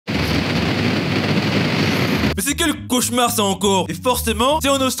Mais c'est quel cauchemar ça encore? Et forcément, c'est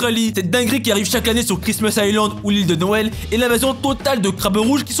en Australie. Cette dinguerie qui arrive chaque année sur Christmas Island ou l'île de Noël et l'invasion totale de crabes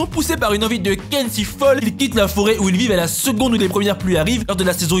rouges qui sont poussés par une envie de ken si folle qu'ils quittent la forêt où ils vivent à la seconde où les premières pluies arrivent lors de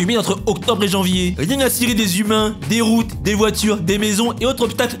la saison humide entre octobre et janvier. Rien à cirer des humains, des routes, des voitures, des maisons et autres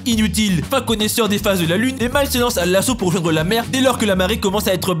obstacles inutiles. Fin connaisseurs des phases de la lune, les mâles se lancent à l'assaut pour rejoindre la mer dès lors que la marée commence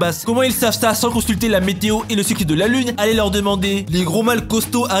à être basse. Comment ils savent ça sans consulter la météo et le cycle de la lune? Allez leur demander. Les gros mâles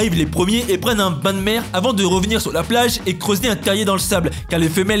costauds arrivent les premiers et prennent un bain de mer avant de revenir sur la plage et creuser un terrier dans le sable, car les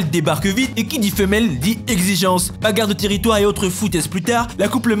femelles débarquent vite et qui dit femelle dit exigence. Bagarre de territoire et autres foutaises plus tard,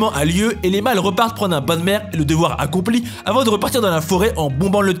 l'accouplement a lieu et les mâles repartent prendre un bain de mer et le devoir accompli avant de repartir dans la forêt en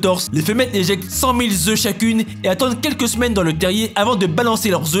bombant le torse. Les femelles éjectent 100 000 œufs chacune et attendent quelques semaines dans le terrier avant de balancer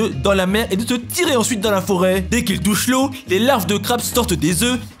leurs œufs dans la mer et de se tirer ensuite dans la forêt. Dès qu'ils touchent l'eau, les larves de crabes sortent des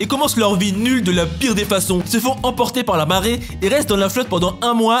œufs et commencent leur vie nulle de la pire des façons. Ils se font emporter par la marée et restent dans la flotte pendant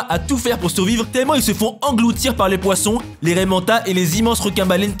un mois à tout faire pour survivre tellement ils se font engloutir par les poissons, les raies mantas et les immenses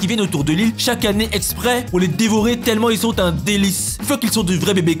requins-baleines qui viennent autour de l'île chaque année exprès pour les dévorer tellement ils sont un délice. Une fois qu'ils sont de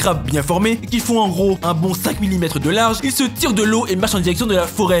vrais bébés crabes bien formés et qu'ils font en gros un bon 5 mm de large, ils se tirent de l'eau et marchent en direction de la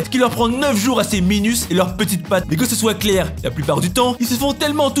forêt, ce qui leur prend 9 jours à ces minus et leurs petites pattes. Mais que ce soit clair, la plupart du temps, ils se font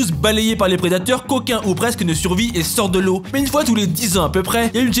tellement tous balayer par les prédateurs qu'aucun ou presque ne survit et sort de l'eau. Mais une fois tous les 10 ans à peu près,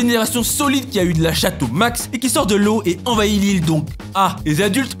 il y a une génération solide qui a eu de la chatte au max et qui sort de l'eau et envahit l'île donc. Ah, les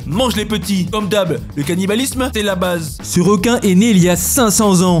adultes mangent les petits. Comme d'hab, le cannibalisme, c'est la base. Ce requin est né il y a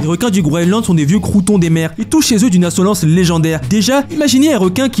 500 ans. Les requins du Groenland sont des vieux croutons des mers. Ils touchent chez eux d'une insolence légendaire. Déjà, imaginez un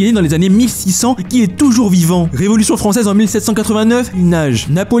requin qui est né dans les années 1600 et qui est toujours vivant. Révolution française en 1789, il nage.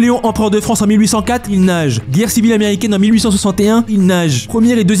 Napoléon, empereur de France en 1804, il nage. Guerre civile américaine en 1861, il nage.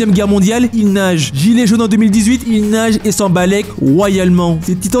 Première et deuxième guerre mondiale, il nage. Gilet jaune en 2018, il nage et s'en balèque royalement.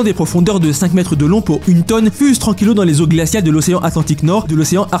 Ces titans des profondeurs de 5 mètres de long pour 1 tonne fusent tranquillos dans les eaux glaciales de l'océan Atlantique Nord, de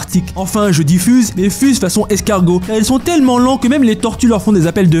l'océan Arctique. Enfin, je diffuse, mais fusent façon escargot, car ils sont tellement lents que même les tortues leur font des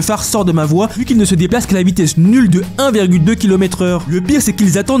appels de phare sortent de ma voix, vu qu'ils ne se déplacent qu'à la vitesse nulle de 1,2 km/h. Le pire, c'est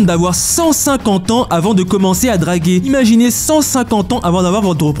qu'ils attendent d'avoir 150 ans avant de commencer à draguer. Imaginez 150 ans avant d'avoir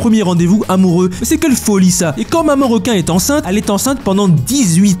votre premier rendez-vous amoureux. Mais c'est quelle folie ça. Et quand maman requin est enceinte, elle est enceinte pendant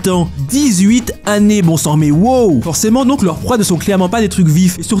 18 ans. 18 années, bon sang, mais wow. Forcément, donc, leurs proies ne sont clairement pas des trucs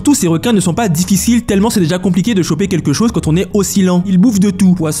vifs. Et surtout, ces requins ne sont pas difficiles tellement c'est déjà compliqué de choper quelque chose quand on est aussi lent. Ils bouffent de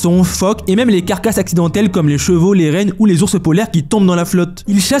tout. Poissons, phoques et même les carcasses accidentelles comme les chevaux, les rennes ou les ours polaires qui tombent dans la flotte.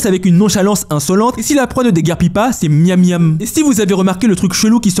 Ils chassent avec une nonchalance insolente et si la proie ne déguerpit pas, c'est miam miam. Et si vous avez remarqué le truc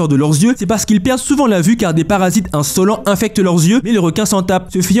chelou qui sort de leurs yeux, c'est parce qu'ils perdent souvent la vue car des parasites insolents infectent leurs yeux, mais les requins s'en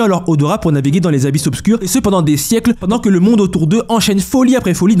tapent, se fiant à leur odorat pour naviguer dans les abysses obscurs et ce pendant des siècles pendant que le monde autour d'eux enchaîne folie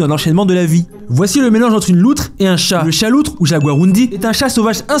après folie dans l'enchaînement de la vie. Voici le mélange entre une loutre et un chat. Le chat loutre ou jaguarundi est un chat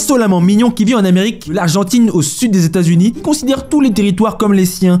sauvage insolemment mignon qui vit en Amérique, de l'Argentine au sud des États-Unis. Il considère tous les territoires comme les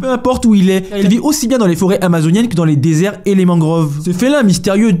siens, peu importe où il est, car il vit aussi bien dans les forêts amazoniennes que dans les déserts et les mangroves. Ce félin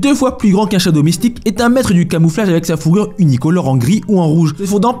mystérieux, 2 fois plus grand qu'un chat domestique, est un maître du camouflage avec sa fourrure unicolore en gris ou en rouge, se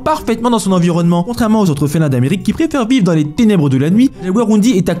fondant parfaitement dans son environnement. Contrairement aux autres félins d'Amérique qui préfèrent vivre dans les ténèbres de la nuit, le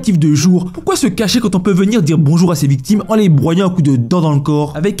jaguarundi est actif de jour. Pourquoi se cacher quand on peut venir dire bonjour à ses victimes en les broyant à coups de dents dans le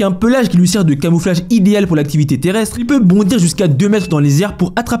corps? Avec un pelage qui lui sert de camouflage idéal pour l'activité terrestre, il peut bondir jusqu'à 2 mètres dans les airs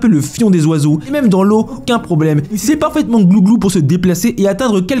pour attraper le fion des oiseaux. Et même dans l'eau, aucun problème. Il sait parfaitement glouglou pour se déplacer et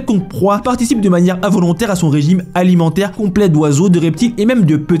atteindre quelconque proie, participe de manière involontaire à son régime alimentaire complet d'oiseaux, de reptiles et même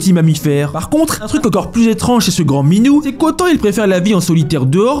de petits mammifères. Par contre, un truc encore plus étrange chez ce grand minou, c'est qu'autant il préfère la vie en solitaire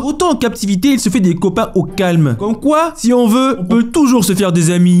dehors, autant en captivité il se fait des copains au calme. Comme quoi, si on veut, on peut toujours se faire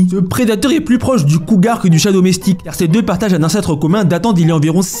des amis. Ce prédateur est plus proche du cougar que du chat domestique, car ces deux partagent un ancêtre commun datant d'il y a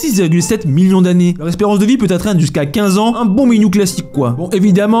environ 6,7 millions d'années. Leur espérance de vie peut atteindre jusqu'à 15 ans, un bon minou classique quoi. Bon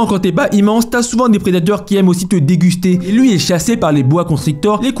évidemment, quand t'es pas immense, t'as souvent des prédateurs qui aiment aussi te déguster, et lui est chassé par les boa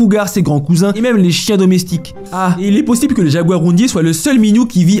constrictors, les cougars ses grands cousins, et même les chiens domestiques. Ah, et il est possible que le jaguarundi soit le seul minou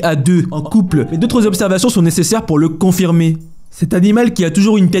qui vit à 2, en couple, mais d'autres observations sont nécessaires pour le confirmer. Cet animal qui a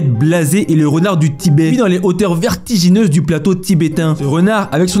toujours une tête blasée est le renard du Tibet, vit dans les hauteurs vertigineuses du plateau tibétain. Ce renard,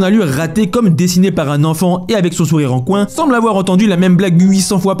 avec son allure ratée comme dessinée par un enfant et avec son sourire en coin, semble avoir entendu la même blague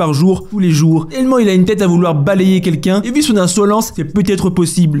 800 fois par jour, tous les jours. Tellement il a une tête à vouloir balayer quelqu'un, et vu son insolence, c'est peut-être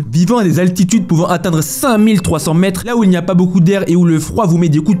possible. Vivant à des altitudes pouvant atteindre 5300 mètres, là où il n'y a pas beaucoup d'air et où le froid vous met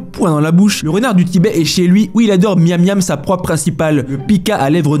des coups de poing dans la bouche, le renard du Tibet est chez lui où il adore miam miam sa proie principale, le pika à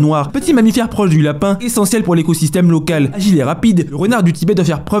lèvres noires. Petit mammifère proche du lapin, essentiel pour l'écosystème local, agile et rapide, rapide, le renard du Tibet doit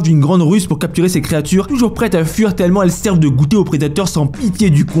faire preuve d'une grande ruse pour capturer ces créatures, toujours prêtes à fuir tellement elles servent de goûter aux prédateurs sans pitié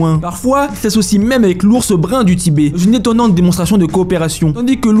du coin. Parfois, il s'associe même avec l'ours brun du Tibet, dans une étonnante démonstration de coopération.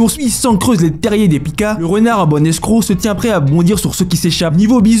 Tandis que l'ours puissant creuse les terriers des pikas, le renard en bon escroc se tient prêt à bondir sur ceux qui s'échappent.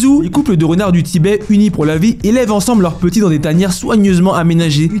 Niveau bisous, les couples de renards du Tibet, unis pour la vie, élèvent ensemble leurs petits dans des tanières soigneusement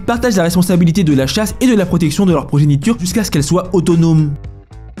aménagées. Ils partagent la responsabilité de la chasse et de la protection de leur progéniture jusqu'à ce qu'elle soit autonome.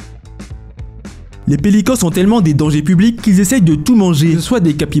 Les pélicans sont tellement des dangers publics qu'ils essayent de tout manger, que ce soit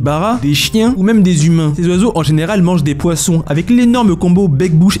des capybaras, des chiens ou même des humains. Ces oiseaux en général mangent des poissons, avec l'énorme combo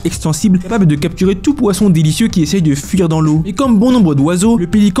bec-bouche extensible capable de capturer tout poisson délicieux qui essaye de fuir dans l'eau. Et comme bon nombre d'oiseaux, le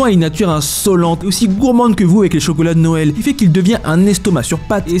pélican a une nature insolente et aussi gourmande que vous avec les chocolats de Noël, qui fait qu'il devient un estomac sur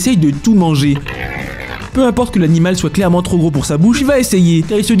pattes et essaye de tout manger. Peu importe que l'animal soit clairement trop gros pour sa bouche, il va essayer,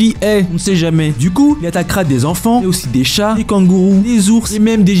 car il se dit, on ne sait jamais. Du coup, il attaquera des enfants, mais aussi des chats, des kangourous, des ours et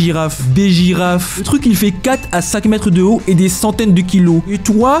même des girafes. Des girafes. Le truc, il fait 4 à 5 mètres de haut et des centaines de kilos. Et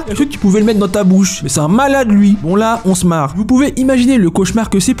toi, le truc, tu pouvais le mettre dans ta bouche. Mais c'est un malade, lui. Bon là, on se marre. Vous pouvez imaginer le cauchemar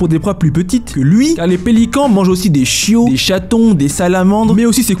que c'est pour des proies plus petites que lui, car les pélicans mangent aussi des chiots, des chatons, des salamandres, mais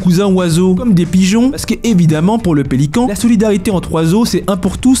aussi ses cousins oiseaux, comme des pigeons, parce que évidemment, pour le pélican, la solidarité entre oiseaux, c'est un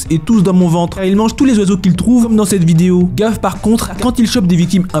pour tous et tous dans mon ventre. Car il mange tous les oiseaux qu'il trouve, comme dans cette vidéo. Gaffe par contre, quand il chope des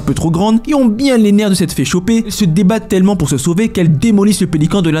victimes un peu trop grandes, qui ont bien les nerfs de s'être fait choper, elles se débattent tellement pour se sauver qu'elles démolissent le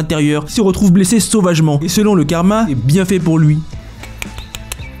pélican de l'intérieur, qui se retrouve blessé sauvagement. Et selon le karma, c'est bien fait pour lui.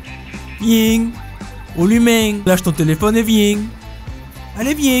 Viens, oh l'humain, lâche ton téléphone et viens.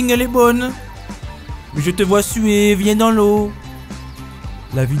 Allez viens, elle est bonne. Je te vois suer, viens dans l'eau.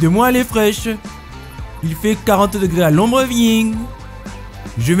 La vie de moi elle est fraîche. Il fait 40 degrés à l'ombre, viens.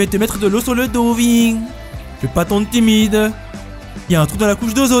 Je vais te mettre de l'eau sur le dos, viens. Fais pas ton timide. Il y a un trou dans la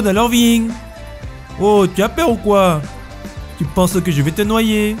couche d'ozone, alors viens. Oh, tu as peur ou quoi? Tu penses que je vais te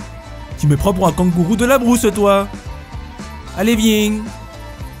noyer? Tu me prends pour un kangourou de la brousse, toi. Allez, viens.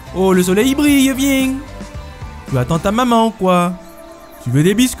 Oh, le soleil brille, viens. Tu attends ta maman ou quoi? Tu veux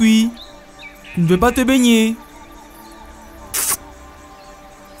des biscuits? Tu ne veux pas te baigner?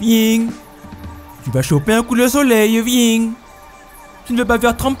 Viens. Tu vas choper un coup de soleil, viens. Tu ne veux pas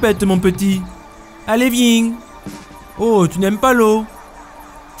faire trempette, mon petit? Allez, viens. Oh, tu n'aimes pas l'eau.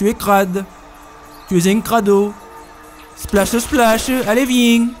 Tu es crade. Tu es un crado. Splash, splash. Allez,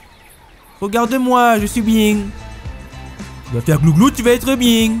 viens. Regarde-moi, je suis bien. Tu vas faire glouglou, tu vas être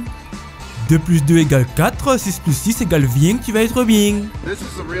bien. 2 plus 2 égale 4. 6 plus 6 égale bien, tu vas être bien. This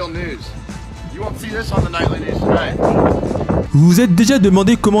is the real news. You won't see this on the nightly news tonight. Vous vous êtes déjà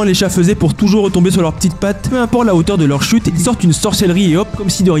demandé comment les chats faisaient pour toujours retomber sur leurs petites pattes? Peu importe la hauteur de leur chute, ils sortent une sorcellerie et hop, comme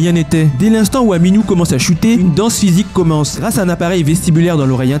si de rien n'était. Dès l'instant où un minou commence à chuter, une danse physique commence. Grâce à un appareil vestibulaire dans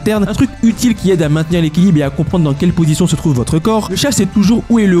l'oreille interne, un truc utile qui aide à maintenir l'équilibre et à comprendre dans quelle position se trouve votre corps, le chat sait toujours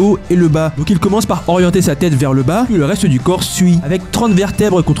où est le haut et le bas. Donc il commence par orienter sa tête vers le bas, puis le reste du corps suit. Avec 30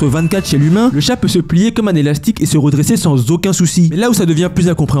 vertèbres contre 24 chez l'humain, le chat peut se plier comme un élastique et se redresser sans aucun souci. Mais là où ça devient plus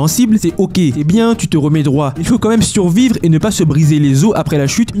incompréhensible, c'est ok, c'est bien, tu te remets droit. Il faut quand même survivre et ne pas se briser les os après la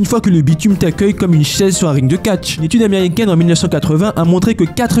chute une fois que le bitume t'accueille comme une chaise sur un ring de catch. Une étude américaine en 1980 a montré que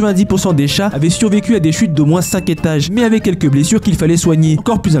 90% des chats avaient survécu à des chutes d'au moins 5 étages, mais avec quelques blessures qu'il fallait soigner.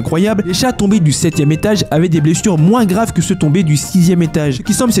 Encore plus incroyable, les chats tombés du 7e étage avaient des blessures moins graves que ceux tombés du 6e étage, ce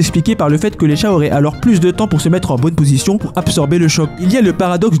qui semble s'expliquer par le fait que les chats auraient alors plus de temps pour se mettre en bonne position pour absorber le choc. Il y a le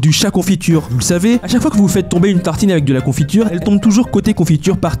paradoxe du chat confiture. Vous le savez, à chaque fois que vous faites tomber une tartine avec de la confiture, elle tombe toujours côté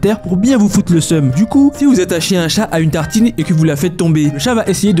confiture par terre pour bien vous foutre le seum. Du coup, si vous attachez un chat à une tartine et que vous la faites tomber, le chat va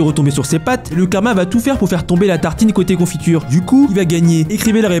essayer de retomber sur ses pattes et le karma va tout faire pour faire tomber la tartine côté confiture. Du coup, il va gagner.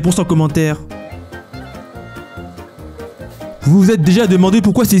 Écrivez la réponse en commentaire. Vous vous êtes déjà demandé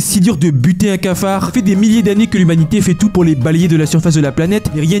pourquoi c'est si dur de buter un cafard? Ça fait des milliers d'années que l'humanité fait tout pour les balayer de la surface de la planète,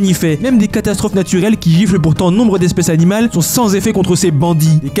 mais rien n'y fait. Même des catastrophes naturelles qui giflent pourtant nombre d'espèces animales sont sans effet contre ces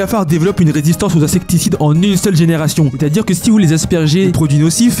bandits. Les cafards développent une résistance aux insecticides en une seule génération. C'est-à-dire que si vous les aspergez de produits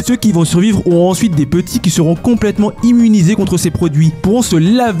nocifs, ceux qui vont survivre auront ensuite des petits qui seront complètement immunisés contre ces produits. Ils pourront se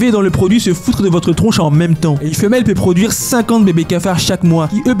laver dans le produit, se foutre de votre tronche en même temps. Et une femelle peut produire 50 bébés cafards chaque mois,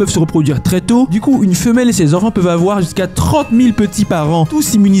 qui eux peuvent se reproduire très tôt. Du coup, une femelle et ses enfants peuvent avoir jusqu'à 30 000 petits par an,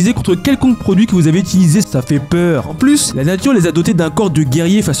 tous immunisés contre quelconque produit que vous avez utilisé. Ça fait peur. En plus, la nature les a dotés d'un corps de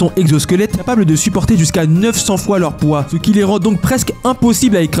guerrier façon exosquelette capable de supporter jusqu'à 900 fois leur poids, ce qui les rend donc presque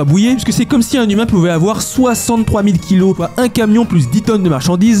impossibles à écrabouiller, puisque c'est comme si un humain pouvait avoir 63 000 kilos, soit un camion plus 10 tonnes de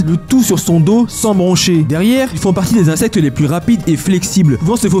marchandises, le tout sur son dos sans broncher. Derrière, ils font partie des insectes les plus rapides et flexibles,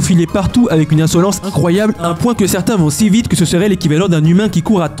 pouvant se faufiler partout avec une insolence incroyable, à un point que certains vont si vite que ce serait l'équivalent d'un humain qui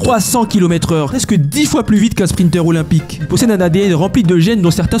court à 300 km/h, presque 10 fois plus vite qu'un sprinter olympique. Il possèdent un ADN rempli de gènes dont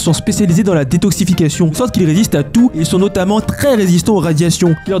certains sont spécialisés dans la détoxification, de sorte qu'ils résistent à tout et ils sont notamment très résistants aux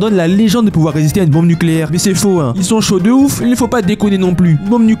radiations, qui leur donnent la légende de pouvoir résister à une bombe nucléaire. Mais c'est faux, hein. Ils sont chauds de ouf, il ne faut pas déconner non plus. Une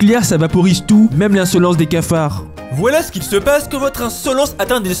bombe nucléaire, ça vaporise tout, même l'insolence des cafards. Voilà ce qu'il se passe quand votre insolence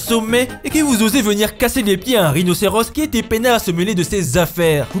atteint des sommets et que vous osez venir casser les pieds à un rhinocéros qui était peinard à se mêler de ses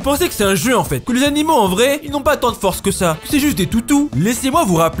affaires. Vous pensez que c'est un jeu en fait, que les animaux en vrai, ils n'ont pas tant de force que ça, c'est juste des toutous. Laissez-moi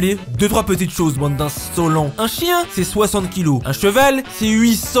vous rappeler 2-3 petites choses, bande d'insolents. Un chien, c'est 60 kilos. Un cheval, c'est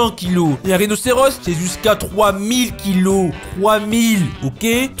 800 kilos. Et un rhinocéros, c'est jusqu'à 3000 kilos. 3000,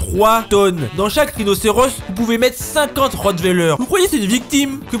 ok? 3 tonnes. Dans chaque rhinocéros, vous pouvez mettre 50 Rottweilers. Vous croyez c'est une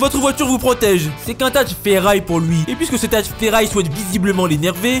victime? Que votre voiture vous protège? C'est qu'un tas de ferraille pour lui. Et puisque ce tas de ferraille souhaite visiblement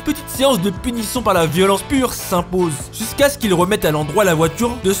l'énerver, petite séance de punition par la violence pure s'impose. Jusqu'à ce qu'il remette à l'endroit la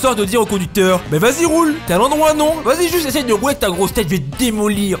voiture, de sorte de dire au conducteur: mais vas-y roule, t'es à l'endroit non? Vas-y juste essaye de rouler ta grosse tête, je vais te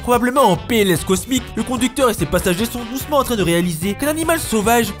démolir. Probablement en PLS cosmique, le conducteur et ses passagers sont doucement en train de réaliser qu'un animal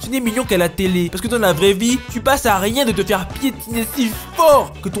sauvage, ce n'est mignon qu'à la télé. Parce que dans la vraie vie, tu passes à rien de te faire piétiner si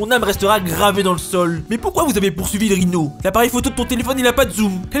fort que ton âme restera gravée dans le sol. Mais pourquoi vous avez poursuivi le rhino? L'appareil photo de ton téléphone il a pas de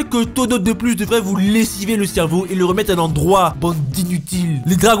zoom. Quelques taux de plus devraient vous lessiver le cerveau et le remettre à l'endroit, bande d'inutiles.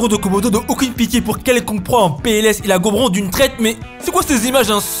 Les dragons de Komodo n'ont aucune pitié pour quelconque proie en PLS et la goberont d'une traite, mais c'est quoi ces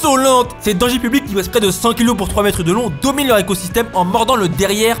images insolentes? Ces dangers publics qui pèsent près de 100 kg pour 3 mètres de long dominent leur écosystème en mordant le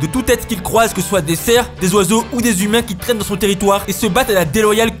derrière de tout être qu'ils croisent, que ce soit des cerfs, des oiseaux ou des humains qui traînent dans son territoire et se battent à la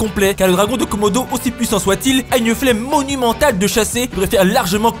déloyale complet, car le dragon de Komodo, aussi puissant soit-il, a une flemme monumentale de chasser, il préfère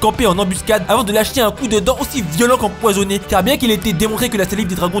largement camper en embuscade avant de lâcher un coup de dent aussi violent qu'empoisonné, car bien qu'il ait été démontré que la salive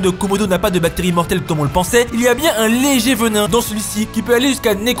des dragons de Komodo n'a pas de bactéries mortelles comme on le pensait, il y a bien un léger venin dans celui-ci qui peut aller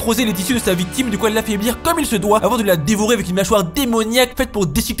jusqu'à nécroser les tissus de sa victime, de quoi l'affaiblir comme il se doit avant de la dévorer avec une mâchoire démoniaque faite pour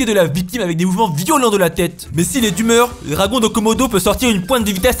déchiqueter de la victime avec des mouvements violents de la tête. Mais s'il est d'humeur, le dragon de Komodo peut sortir une pointe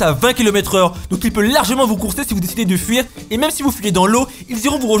de vitesse à 20 km/h, donc il peut largement vous courser si vous décidez de fuir, et même si vous fuyez dans l'eau, ils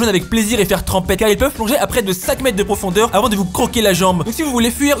iront vous rejoindre avec plaisir et faire trempette, car ils peuvent plonger à près de 5 mètres de profondeur avant de vous croquer la jambe. Donc si vous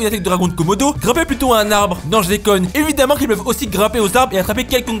voulez fuir une attaque de dragon de Komodo, grimpez plutôt à un arbre. Non, je déconne. Évidemment qu'ils peuvent aussi grimper aux arbres et attraper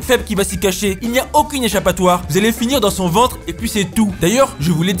quelconque faible qui va s'y cacher. Il n'y a aucune échappatoire. Vous allez finir dans son ventre et puis c'est tout. D'ailleurs,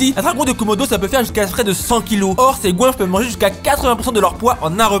 je vous l'ai dit, un dragon de Komodo ça peut faire jusqu'à près de 100 kg. Or, ces goinfres peuvent manger jusqu'à 80% de leur poids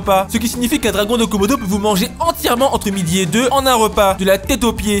en un repas. Ce qui signifie qu'un dragon de Komodo peut vous manger entièrement entre midi et 2 en un repas, de la tête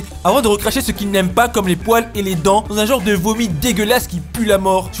aux pieds, avant de recracher ce qu'il n'aime pas comme les poils et les dents dans un genre de vomi dégueulasse qui pue la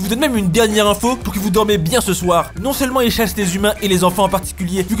mort. Je vous donne même une dernière info pour que vous dormez bien ce soir. Non seulement ils chassent les humains et les enfants en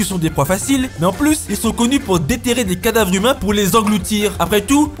particulier vu que ce sont des proies faciles, mais en plus ils sont connus pour déterrer des cadavres humains pour les engloutir. Après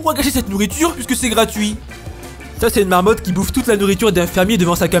tout, pourquoi gâcher cette nourriture puisque c'est gratuit? Ça c'est une marmotte qui bouffe toute la nourriture d'un fermier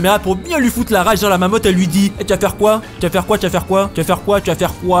devant sa caméra pour bien lui foutre la rage. Genre la marmotte elle lui dit: tu vas faire quoi? Tu vas faire quoi? Tu vas faire quoi? Tu vas faire quoi? Tu vas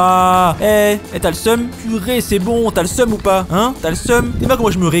faire quoi? T'as le seum? Purée, c'est bon, t'as le seum ou pas? Hein? T'as le seum? Dis-moi comment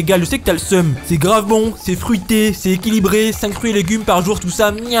je me régale, je sais que t'as le seum. C'est grave bon, c'est fruité, c'est équilibré, 5 fruits et légumes par jour, tout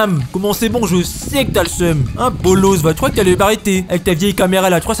ça, miam. Comment c'est bon, je sais que t'as le seum. Hein, bolos, va, tu crois que t'allais m'arrêter avec ta vieille caméra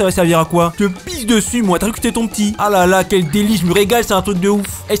là, tu crois que ça va servir à quoi? Je te pisse dessus, moi, t'as cru que c'était ton petit. Ah là là, quel délice, je me régale, c'est un truc de ouf.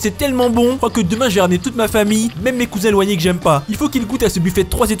 C'est tellement bon, je crois que demain je vais ramener toute ma famille, même mes cousins éloignés que j'aime pas. Il faut qu'ils goûtent à ce buffet de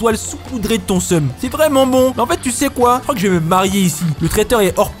 3 étoiles saupoudré de ton seum. C'est vraiment bon. Mais en fait, tu sais quoi? Je crois que je vais me marier ici. Le traiteur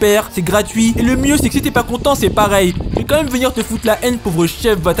est hors pair, c'est gratuit. Et le mieux, c'est que si t'es pas content, c'est pareil. Je vais quand même venir te foutre la haine, pauvre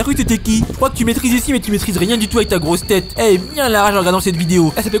chef. Va, t'as cru que t'étais qui? Je crois que tu maîtrises ici, mais tu maîtrises rien du tout avec ta grosse tête. Viens la rage en regardant cette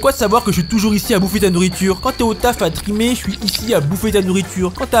vidéo. Ça fait quoi de savoir que je suis toujours ici à bouffer ta nourriture? Quand t'es au taf à trimer, je suis ici à bouffer ta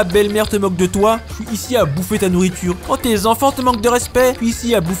nourriture. Quand ta belle-mère te moque de toi, je suis ici à bouffer ta nourriture. Quand tes enfants te manquent de respect, je suis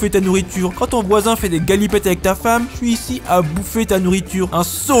ici à bouffer ta nourriture. Quand ton voisin fait des galipettes avec ta femme, je suis ici à bouffer ta nourriture.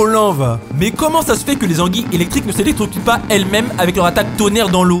 Insolent, va. Mais comment ça se fait que les anguilles électriques ne s'électrocutent pas elles-mêmes avec leur attaque tonnerre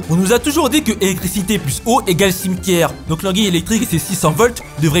dans l'eau? On nous a toujours dit que électricité plus eau égale cimetière. Donc l'anguille électrique et ses 600 volts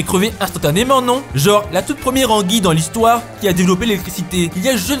devraient crever instantanément, non? Genre, la toute première anguille dans l'histoire qui a développé l'électricité, il y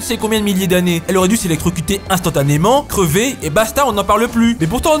a je ne sais combien de milliers d'années, elle aurait dû s'électrocuter instantanément, crever, et basta, on n'en parle plus. Mais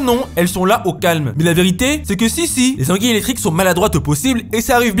pourtant non, elles sont là au calme. Mais la vérité, c'est que si, les anguilles électriques sont maladroites au possible, et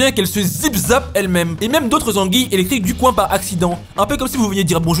ça arrive bien qu'elles se zip-zap elles-mêmes. Et même d'autres anguilles électriques du coin par accident. Un peu comme si vous veniez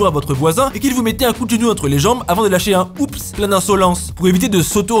dire bonjour à votre voisin et qu'il vous mettait un coup de genou entre les jambes avant de lâcher un oups plein d'insolence. Pour éviter de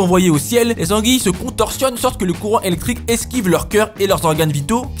s'auto-envoyer au ciel, les anguilles se contorsionnent de sorte que le courant électrique esquive leur cœur et leurs organes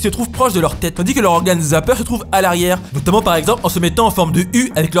vitaux qui se trouvent proches de leur tête, tandis que leur organe zapper se trouve à l'arrière, notamment par exemple en se mettant en forme de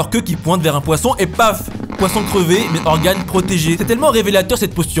U avec leur queue qui pointe vers un poisson et paf, poisson crevé, mais organe protégé. C'est tellement révélateur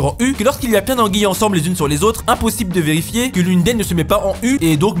cette posture en U que lorsqu'il y a plein d'anguilles ensemble les unes sur les autres, impossible de vérifier que l'une d'elles ne se met pas en U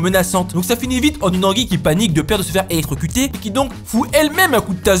et est donc menaçante. Donc ça finit vite en une anguille qui panique de peur de se faire électrocuter et qui donc fout elle-même un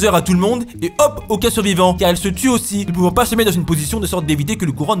coup de taser à tout le monde et hop, aucun survivant, car elle se tue aussi, ne pouvant pas se mettre dans une position de sorte d'éviter que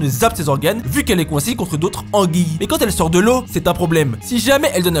le courant ne zappe ses organes vu qu'elle est coincée contre d'autres anguilles. Mais quand elle sort de l'eau, c'est un problème. Si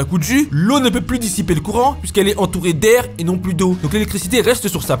jamais elle donne un coup de jus, l'eau ne peut plus dissiper le courant puisqu'elle est entourée d'air et non plus d'eau. Donc l'électricité reste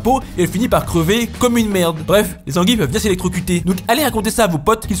sur sa peau et elle finit par crever comme une merde. Bref, les anguilles peuvent bien s'électrocuter. Donc allez raconter ça à vos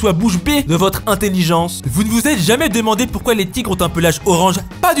potes, qu'ils soient bouche bée de votre intelligence. Vous ne vous êtes jamais demandé pourquoi les tigres ont un pelage orange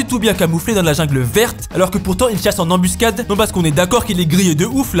pas du tout bien camouflé dans la jungle verte, alors que pourtant ils chassent en embuscade? Non, parce qu'on est d'accord qu'il est grillé de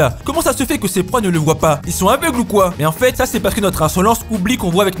ouf là. Comment ça se fait que ses proies ne le voient pas? Ils sont aveugles ou quoi? Mais en fait, ça c'est parce que notre insolence oublie qu'on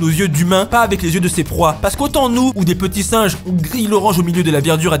voit avec nos yeux d'humain, pas avec les yeux de ses proies. Parce qu'autant nous, ou des petits singes, on grille l'orange au milieu de la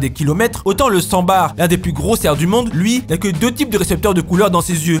verdure à des kilomètres, autant le sambar, l'un des plus gros cerfs du monde, lui, n'a que 2 types de récepteurs de couleurs dans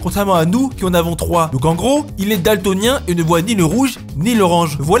ses yeux, contrairement à nous qui en avons 3. Donc en gros, il est daltonien et ne voit ni le rouge ni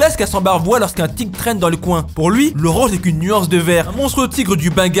l'orange. Voilà ce qu'un sambar voit lorsqu'un tigre traîne dans le coin. Pour lui, l'orange n'est qu'une nuance de vert. Un monstrueux tigre du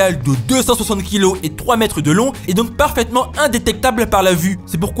Bengale de 260 kg et 3 mètres de long est donc parfaitement indétectable par la vue.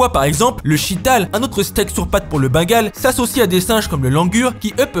 C'est pourquoi par exemple, le chital, un autre steak sur pattes pour le Bengale, s'associe à des singes comme le langur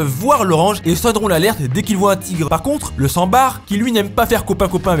qui eux peuvent voir l'orange et sonneront l'alerte dès qu'ils voient un tigre. Par contre, le sambar, qui lui n'aime pas faire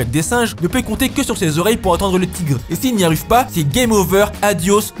copain-copain avec des singes, ne peut compter que sur ses oreilles pour entendre le tigre. Et s'il n'y arrive pas, c'est game over,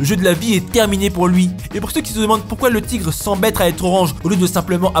 adios, le jeu de la vie est terminé pour lui. Et pour ceux qui se demandent pourquoi le tigre s'embête à être orange au lieu de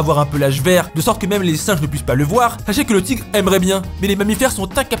simplement avoir un pelage vert, de sorte que même les singes ne puissent pas le voir, sachez que le tigre aimerait bien, mais les mammifères sont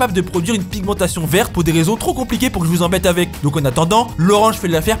incapables de produire une pigmentation verte pour des raisons trop compliquées pour que je vous embête avec. Donc en attendant, l'orange fait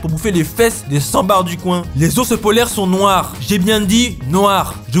l'affaire pour bouffer les fesses des sambars du coin. Les ours polaires sont noirs. J'ai bien dit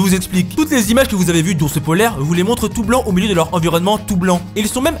noirs. Je vous explique. Toutes les images que vous avez vues d'ours polaires vous les montrent tout blancs au milieu de leur environnement tout blanc. Et ils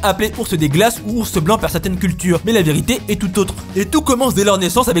sont même appelés ours des glaces ou ours blancs par certaines cultures. Mais la vérité est tout autre. Et tout commence dès leur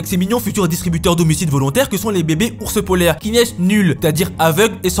naissance avec ces mignons futurs distributeurs d'homicides volontaires que sont les bébés ours polaires, qui naissent nuls, c'est-à-dire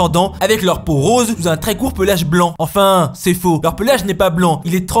aveugles et sans dents, avec leur peau rose sous un très court pelage blanc. Enfin, c'est faux. Leur pelage n'est pas blanc,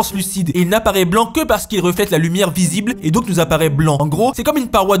 il est translucide et il n'apparaît blanc que parce qu'il reflète la lumière visible et donc nous apparaît blanc. En gros, c'est comme une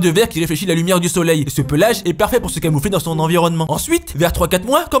paroi de verre qui réfléchit la lumière du soleil. Et ce pelage est parfait pour se camoufler dans son environnement. Ensuite, vers 3-4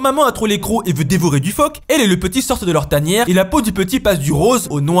 mois, quand maman a trop les crocs et veut dévorer du phoque, elle et le petit sortent de leur tanière et la peau du petit passe du rose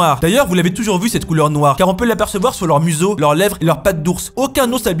au noir. D'ailleurs, vous l'avez toujours vu cette couleur noire, car on peut l'apercevoir sur leur museau, leurs lèvres et leurs pattes d'ours.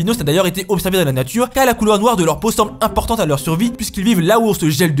 Aucun ours albinos n'a d'ailleurs été observé dans la nature, car la couleur noire de leur peau semble importante à leur survie, puisqu'ils vivent là où on se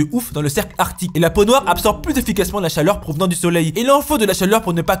gèle de ouf dans le cercle arctique. Et la peau noire absorbe plus efficacement la chaleur provenant du soleil. Et il en faut de la chaleur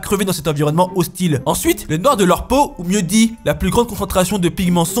pour ne pas crever dans cet environnement hostile. Ensuite, le noir de leur peau, ou mieux dit, la plus grande concentration de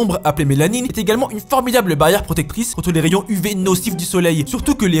pigments sombres appelés mélanine, est également une formidable barrière protectrice contre les rayons UV nocifs du soleil.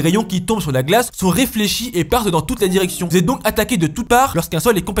 Surtout que les rayons qui tombent sur la glace sont réfléchis et partent dans toutes les directions. Vous êtes donc attaqué de toutes parts lorsqu'un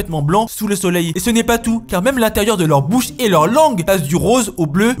sol est complètement blanc sous le soleil. Et ce n'est pas tout, car même l'intérieur de leur bouche et leur langue passe du rose au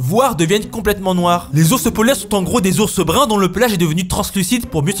bleu, voire deviennent complètement noirs. Les ours polaires sont en gros des ours bruns dont le pelage est devenu translucide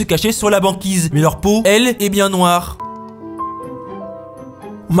pour mieux se cacher sur la banquise. Mais leur peau, elle, est bien noire.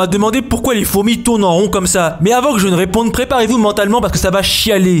 On m'a demandé pourquoi les fourmis tournent en rond comme ça. Mais avant que je ne réponde, préparez-vous mentalement parce que ça va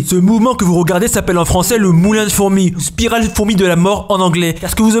chialer. Ce mouvement que vous regardez s'appelle en français le moulin de fourmis, ou spirale fourmi de la mort en anglais. Car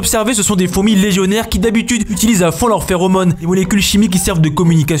ce que vous observez, ce sont des fourmis légionnaires qui d'habitude utilisent à fond leurs phéromones, des molécules chimiques qui servent de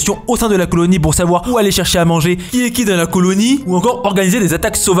communication au sein de la colonie pour savoir où aller chercher à manger, qui est qui dans la colonie, ou encore organiser des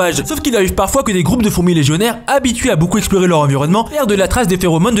attaques sauvages. Sauf qu'il arrive parfois que des groupes de fourmis légionnaires, habitués à beaucoup explorer leur environnement, perdent la trace des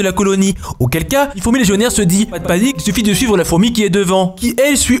phéromones de la colonie. Auquel cas, les fourmis légionnaires se disent, pas de panique, il suffit de suivre la fourmi qui est devant, qui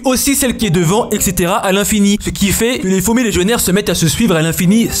elle suit aussi celle qui est devant, etc. à l'infini. Ce qui fait que les fourmis légionnaires se mettent à se suivre à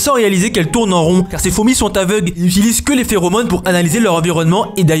l'infini sans réaliser qu'elles tournent en rond. Car ces fourmis sont aveugles, ils n'utilisent que les phéromones pour analyser leur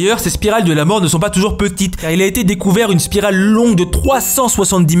environnement. Et d'ailleurs, ces spirales de la mort ne sont pas toujours petites. Car il a été découvert une spirale longue de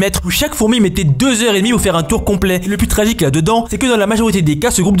 370 mètres où chaque fourmi mettait 2h30 pour faire un tour complet. Et le plus tragique là-dedans, c'est que dans la majorité des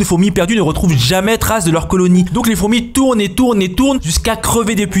cas, ce groupe de fourmis perdues ne retrouve jamais trace de leur colonie. Donc les fourmis tournent et tournent et tournent jusqu'à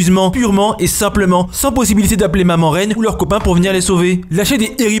crever d'épuisement, purement et simplement, sans possibilité d'appeler maman reine ou leurs copains pour venir les sauver. Lâchez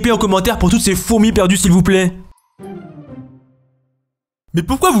des RIP en commentaire pour toutes ces fourmis perdues s'il vous plaît. Mais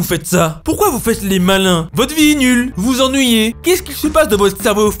pourquoi vous faites ça? Pourquoi vous faites les malins? Votre vie est nulle, vous vous ennuyez. Qu'est-ce qui se passe dans votre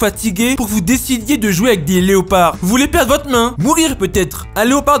cerveau fatigué pour que vous décidiez de jouer avec des léopards? Vous voulez perdre votre main? Mourir peut-être? Un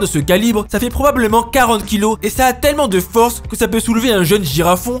léopard de ce calibre, ça fait probablement 40 kilos et ça a tellement de force que ça peut soulever un jeune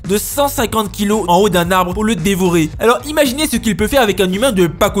girafon de 150 kilos en haut d'un arbre pour le dévorer. Alors imaginez ce qu'il peut faire avec un humain de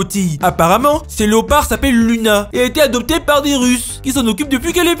pacotille. Apparemment, ces léopards s'appellent Luna et a été adopté par des Russes qui s'en occupent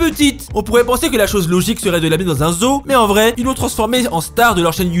depuis qu'elle est petite. On pourrait penser que la chose logique serait de la mettre dans un zoo, mais en vrai, ils l'ont transformée en star stars de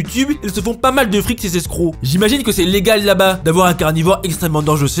leur chaîne YouTube, ils se font pas mal de fric ces escrocs. J'imagine que c'est légal là-bas d'avoir un carnivore extrêmement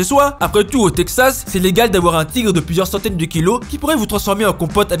dangereux chez soi. Après tout, au Texas, c'est légal d'avoir un tigre de plusieurs centaines de kilos qui pourrait vous transformer en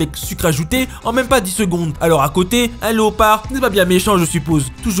compote avec sucre ajouté en même pas 10 secondes. Alors à côté, un léopard n'est pas bien méchant, je suppose.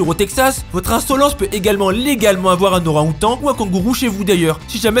 Toujours au Texas, votre insolence peut également légalement avoir un orang-outan ou un kangourou chez vous d'ailleurs,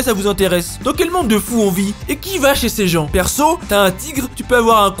 si jamais ça vous intéresse. Dans quel monde de fou on vit? Et qui va chez ces gens? Perso, t'as un tigre, tu peux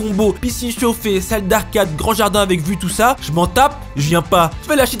avoir un combo, piscine chauffée, salle d'arcade, grand jardin avec vue, tout ça. Je m'en tape, je viens pas. Tu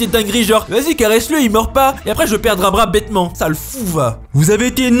vas lâcher des dingueries genre, vas-y caresse-le, il meurt pas. Et après je perdrai un bras bêtement. Ça le fout va. Vous avez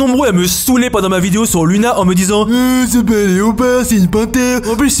été nombreux à me saouler pendant ma vidéo sur Luna en me disant c'est pas un léopard, c'est une panthère.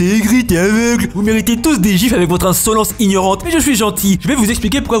 En plus c'est aigri, t'es aveugle. Vous méritez tous des gifs avec votre insolence ignorante. Mais je suis gentil. Je vais vous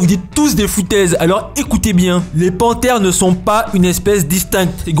expliquer pourquoi vous dites tous des foutaises. Alors écoutez bien. Les panthères ne sont pas une espèce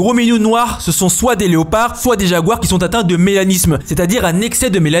distincte. Ces gros minous noirs, ce sont soit des léopards, soit des jaguars qui sont atteints de mélanisme, c'est-à-dire un excès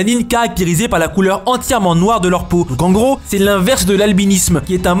de mélanine caractérisé par la couleur entièrement noire de leur peau. Donc en gros, c'est l'inverse de l'albinisme,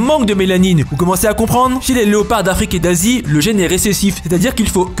 qui est un manque de mélanine. Vous commencez à comprendre? Chez les léopards d'Afrique et d'Asie, le gène est récessif, c'est-à-dire qu'il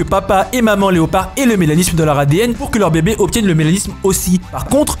faut que papa et maman léopard aient le mélanisme dans leur ADN pour que leur bébé obtienne le mélanisme aussi. Par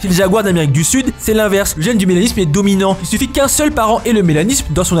contre, chez les jaguars d'Amérique du Sud, c'est l'inverse. Le gène du mélanisme est dominant. Il suffit qu'un seul parent ait le mélanisme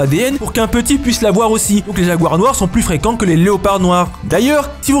dans son ADN pour qu'un petit puisse l'avoir aussi. Donc les jaguars noirs sont plus fréquents que les léopards noirs. D'ailleurs,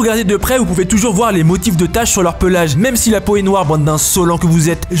 si vous regardez de près, vous pouvez toujours voir les motifs de taches sur leur pelage, même si la peau est noire, bande d'insolents que vous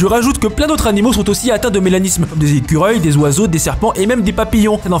êtes. Et je rajoute que plein d'autres animaux sont aussi atteints de mélanisme, comme des écureuils, des oiseaux, des serpents et même des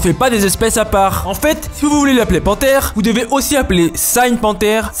papillons. Ça n'en fait pas des espèces à part. En fait, si vous voulez l'appeler panthère, vous devez aussi appeler Sign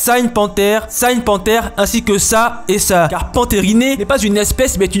Panthère, Sign Panthère, Sign Panthère, ainsi que ça et ça. Car Panthérinée n'est pas une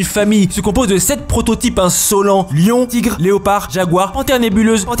espèce mais une famille qui se compose de 7 prototypes insolents: lion, tigre, léopard, jaguar, panthère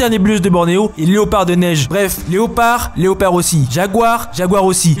nébuleuse de Bornéo et léopard de neige. Bref, léopard, léopard aussi, jaguar, jaguar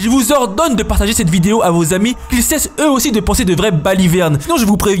aussi. Je vous ordonne de partager cette vidéo à vos amis, qu'ils cessent eux aussi de penser de vraies balivernes. Sinon je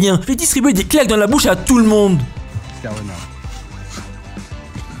vous préviens, je vais distribuer des claques dans la bouche à tout le monde.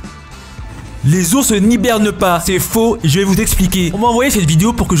 Les ours n'hibernent pas, c'est faux et je vais vous expliquer. On m'a envoyé cette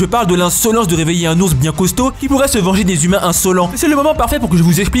vidéo pour que je parle de l'insolence de réveiller un ours bien costaud qui pourrait se venger des humains insolents. C'est le moment parfait pour que je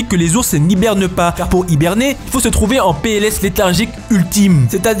vous explique que les ours n'hibernent pas, car pour hiberner, il faut se trouver en PLS léthargique ultime,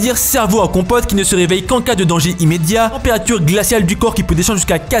 c'est-à-dire cerveau en compote qui ne se réveille qu'en cas de danger immédiat, température glaciale du corps qui peut descendre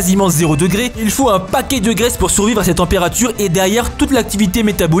jusqu'à quasiment 0 degré. Il faut un paquet de graisse pour survivre à cette température et derrière toute l'activité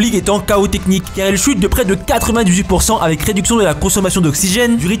métabolique est en chaos technique, car elle chute de près de 98% avec réduction de la consommation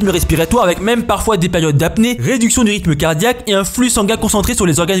d'oxygène, du rythme respiratoire avec même parfois des périodes d'apnée, réduction du rythme cardiaque et un flux sanguin concentré sur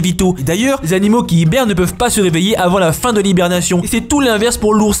les organes vitaux. Et d'ailleurs, les animaux qui hibernent ne peuvent pas se réveiller avant la fin de l'hibernation. Et c'est tout l'inverse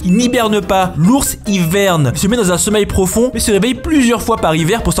pour l'ours. Il n'hiberne pas. L'ours hiverne. Il se met dans un sommeil profond mais se réveille plusieurs fois par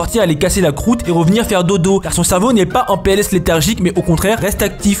hiver pour sortir aller casser la croûte et revenir faire dodo, car son cerveau n'est pas en PLS léthargique mais au contraire reste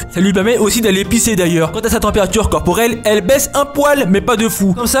actif. Ça lui permet aussi d'aller pisser d'ailleurs. Quant à sa température corporelle, elle baisse un poil mais pas de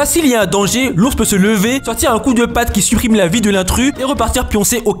fou. Comme ça, s'il y a un danger, l'ours peut se lever, sortir un coup de patte qui supprime la vie de l'intrus et repartir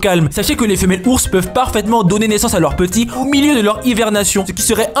pioncer au calme. Sachez que les femelles ours peuvent parfaitement donner naissance à leurs petits au milieu de leur hibernation, ce qui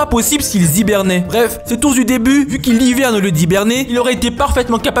serait impossible s'ils hibernaient. Bref, cet ours du début, vu qu'il hiverne le d'hiberner, il aurait été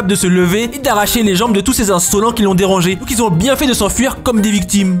parfaitement capable de se lever et d'arracher les jambes de tous ces insolents qui l'ont dérangé. Donc ils ont bien fait de s'enfuir comme des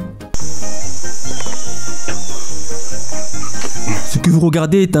victimes. Ce que vous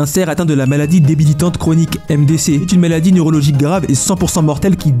regardez est un cerf atteint de la maladie débilitante chronique, MDC. C'est une maladie neurologique grave et 100%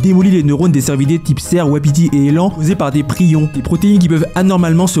 mortelle qui démolit les neurones des cervidés type cerf, wapiti et élan causés par des prions, des protéines qui peuvent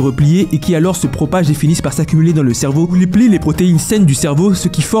anormalement se replier et qui alors se propagent et finissent par s'accumuler dans le cerveau, où les plient les protéines saines du cerveau, ce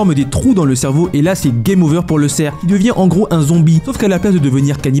qui forme des trous dans le cerveau, et là c'est game over pour le cerf, qui devient en gros un zombie. Sauf qu'à la place de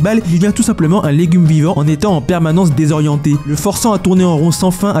devenir cannibale, il devient tout simplement un légume vivant en étant en permanence désorienté, le forçant à tourner en rond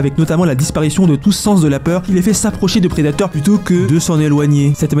sans fin avec notamment la disparition de tout sens de la peur qui les fait s'approcher de prédateurs plutôt que de s'en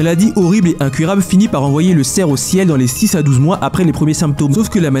éloigner. Cette maladie horrible et incurable finit par envoyer le cerf au ciel dans les 6 à 12 mois après les premiers symptômes. Sauf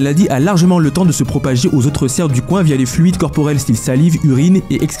que la maladie a largement le temps de se propager aux autres cerfs du coin via les fluides corporels style salive, urine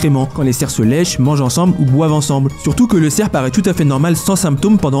et excréments, quand les cerfs se lèchent, mangent ensemble ou boivent ensemble. Surtout que le cerf paraît tout à fait normal sans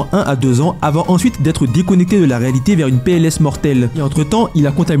symptômes pendant 1 à 2 ans avant ensuite d'être déconnecté de la réalité vers une PLS mortelle. Et entre temps, il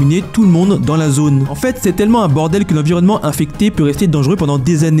a contaminé tout le monde dans la zone. En fait, c'est tellement un bordel que l'environnement infecté peut rester dangereux pendant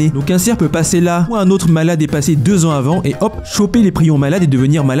des années. Donc un cerf peut passer là où un autre malade est passé 2 ans avant et hop, choper les prions malades et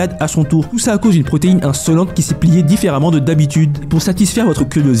devenir malade à son tour. Tout ça à cause d'une protéine insolente qui s'est pliée différemment de d'habitude. Pour satisfaire votre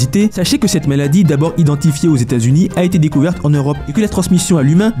curiosité, sachez que cette maladie, d'abord identifiée aux États-Unis, a été découverte en Europe et que la transmission à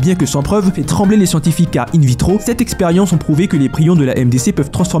l'humain, bien que sans preuve, fait trembler les scientifiques car in vitro, cette expérience ont prouvé que les prions de la MDC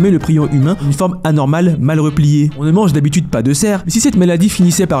peuvent transformer le prion humain en une forme anormale, mal repliée. On ne mange d'habitude pas de cerf, mais si cette maladie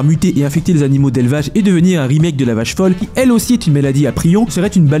finissait par muter et infecter les animaux d'élevage et devenir un remake de la vache folle, qui elle aussi est une maladie à prions, serait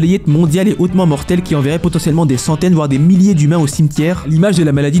une balayette mondiale et hautement mortelle qui enverrait potentiellement des centaines voire des milliers d'humains au cimetière, l'image de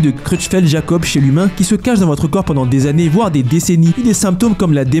la maladie de Creutzfeldt-Jakob chez l'humain qui se cache dans votre corps pendant des années voire des décennies, puis des symptômes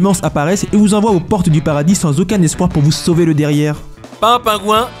comme la démence apparaissent et vous envoient aux portes du paradis sans aucun espoir pour vous sauver le derrière. Pas un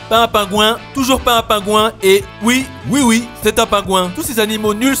pingouin, pas un pingouin, toujours pas un pingouin et oui, c'est un pingouin. Tous ces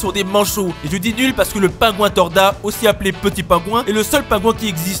animaux nuls sont des manchots. Et je dis nuls parce que le pingouin torda, aussi appelé petit pingouin, est le seul pingouin qui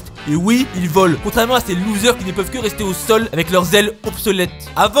existe. Et oui, il vole, contrairement à ces losers qui ne peuvent que rester au sol avec leurs ailes obsolètes.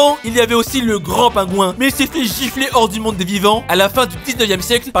 Avant, il y avait aussi le grand pingouin, mais il s'est fait gifler hors du monde des vivants à la fin du 19e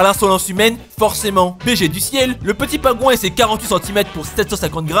siècle par l'insolence humaine, forcément. BG du ciel, le petit pingouin et ses 48 cm pour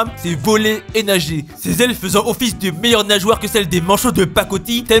 750 grammes, c'est voler et nager. Ses ailes faisant office de meilleures nageoires que celles des manchots de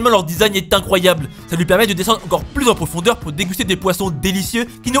pacotille, tellement leur design est incroyable. Ça lui permet de descendre encore plus en profondeur pour déguster des poissons délicieux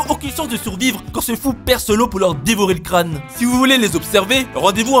qui n'ont aucune chance de survivre quand ce fou perce l'eau pour leur dévorer le crâne. Si vous voulez les observer,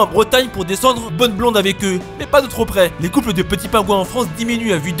 rendez-vous en Bretagne pour descendre bonne blonde avec eux, mais pas de trop près. Les couples de petits pingouins en France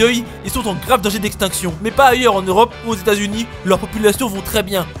diminuent à vue d'œil et sont en grave danger d'extinction. Mais pas ailleurs en Europe ou aux États-Unis, leurs populations vont très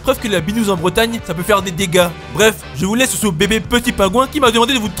bien. Preuve que la binouse en Bretagne, ça peut faire des dégâts. Bref, je vous laisse sur ce bébé petit pingouin qui m'a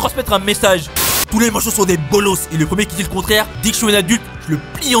demandé de vous transmettre un message. Tous les manchots sont des bolosses et le premier qui dit le contraire, dès que je suis un adulte, je le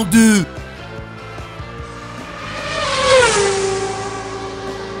plie en deux.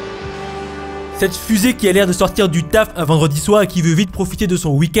 Cette fusée qui a l'air de sortir du taf un vendredi soir et qui veut vite profiter de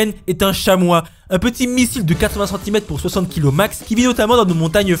son week-end est un chamois. Un petit missile de 80 cm pour 60 kg max qui vit notamment dans nos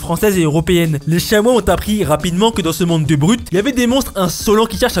montagnes françaises et européennes. Les chamois ont appris rapidement que dans ce monde de brutes, il y avait des monstres insolents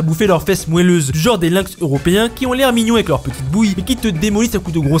qui cherchent à bouffer leurs fesses moelleuses, du genre des lynx européens qui ont l'air mignons avec leurs petites bouilles, mais qui te démolissent à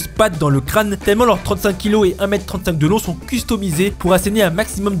coups de grosses pattes dans le crâne tellement leurs 35 kg et 1m35 de long sont customisés pour asséner un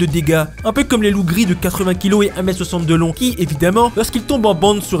maximum de dégâts. Un peu comme les loups gris de 80 kg et 1m60 de long qui, évidemment, lorsqu'ils tombent en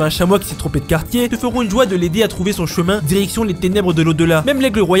bande sur un chamois qui s'est trompé de quartier, te feront une joie de l'aider à trouver son chemin direction les ténèbres de l'au-delà. Même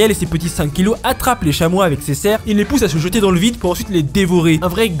l'aigle royal et ses petits 5 kg attrape les chamois avec ses serres et les pousse à se jeter dans le vide pour ensuite les dévorer. Un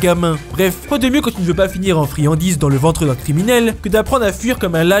vrai gamin. Bref, quoi de mieux quand tu ne veux pas finir en friandise dans le ventre d'un criminel que d'apprendre à fuir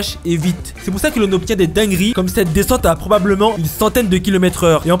comme un lâche et vite. C'est pour ça que l'on obtient des dingueries comme cette descente à probablement une centaine de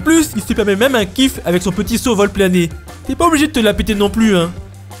km/h. Et en plus, il se permet même un kiff avec son petit saut vol plané. T'es pas obligé de te la péter non plus, hein.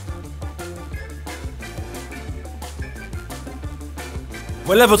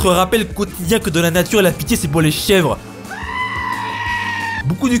 Voilà votre rappel quotidien que dans la nature, la pitié c'est pour les chèvres.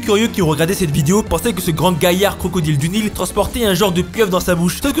 Beaucoup de curieux qui ont regardé cette vidéo pensaient que ce grand gaillard crocodile du Nil transportait un genre de pieuvre dans sa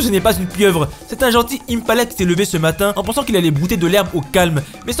bouche. Sauf que ce n'est pas une pieuvre, c'est un gentil impala qui s'est levé ce matin en pensant qu'il allait brouter de l'herbe au calme,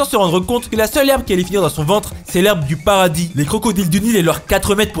 mais sans se rendre compte que la seule herbe qui allait finir dans son ventre, c'est l'herbe du paradis. Les crocodiles du Nil et leurs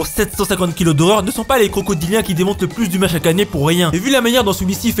 4 mètres pour 750 kg d'horreur ne sont pas les crocodiliens qui démontent le plus d'humains chaque année pour rien. Et vu la manière dont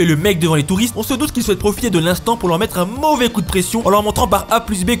celui-ci fait le mec devant les touristes, on se doute qu'il souhaite profiter de l'instant pour leur mettre un mauvais coup de pression en leur montrant par A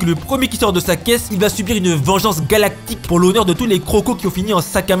plus B que le premier qui sort de sa caisse, il va subir une vengeance galactique pour l'honneur de tous les crocos qui ont fini en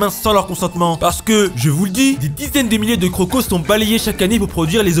sac à main sans leur consentement. Parce que, je vous le dis, des dizaines de milliers de crocos sont balayés chaque année pour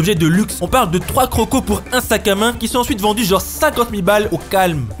produire les objets de luxe. On parle de 3 crocos pour un sac à main qui sont ensuite vendus genre 50 000 balles au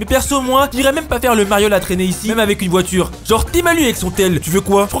calme. Mais perso, moi, j'irais même pas faire le mariole à traîner ici, même avec une voiture. Genre, t'émalues avec son tel, tu veux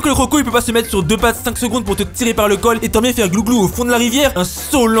quoi? Je crois que le croco il peut pas se mettre sur 2 pattes 5 secondes pour te tirer par le col et t'en bien faire glouglou au fond de la rivière?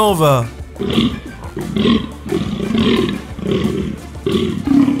 Insolent va.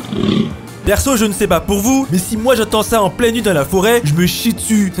 Perso, je ne sais pas pour vous, mais si moi j'attends ça en pleine nuit dans la forêt, je me chie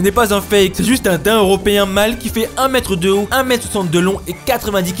dessus. Ce n'est pas un fake, c'est juste un daim européen mâle qui fait 1 mètre de haut, 1m60 de long et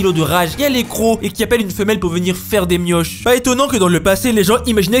 90 kg de rage. Il y a les crocs et qui appelle une femelle pour venir faire des mioches. Pas étonnant que dans le passé, les gens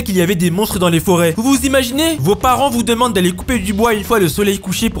imaginaient qu'il y avait des monstres dans les forêts. Vous vous imaginez? Vos parents vous demandent d'aller couper du bois une fois le soleil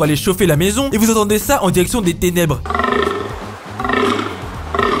couché pour aller chauffer la maison et vous entendez ça en direction des ténèbres.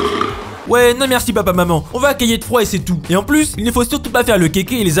 Ouais, non merci papa maman, on va accueillir de froid et c'est tout. Et en plus, il ne faut surtout pas faire le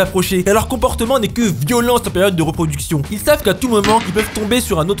kéké et les approcher, car leur comportement n'est que violence en période de reproduction. Ils savent qu'à tout moment, ils peuvent tomber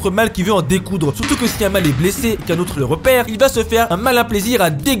sur un autre mâle qui veut en découdre. Surtout que si un mâle est blessé et qu'un autre le repère, il va se faire un malin plaisir à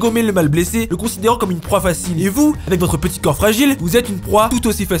dégommer le mâle blessé, le considérant comme une proie facile. Et vous, avec votre petit corps fragile, vous êtes une proie tout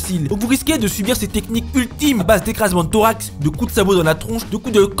aussi facile. Donc vous risquez de subir ces techniques ultimes à base d'écrasement de thorax, de coups de sabot dans la tronche, de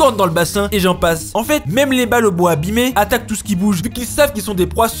coups de corne dans le bassin, et j'en passe. En fait, même les balles au bois abîmé attaquent tout ce qui bouge, vu qu'ils savent qu'ils sont des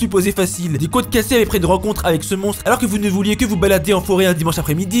proies supposées faciles. Des côtes cassées avec près de rencontres avec ce monstre alors que vous ne vouliez que vous balader en forêt un dimanche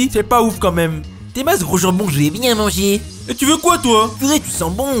après-midi, c'est pas ouf quand même. T'es mince gros jambon, j'ai bien mangé. Et tu veux quoi toi? Purée, tu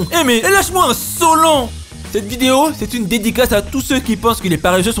sens bon. Eh mais lâche-moi insolent! Cette vidéo, c'est une dédicace à tous ceux qui pensent que les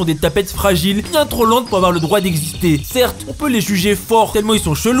paresseux sont des tapettes fragiles, bien trop lentes pour avoir le droit d'exister. Certes, on peut les juger forts tellement ils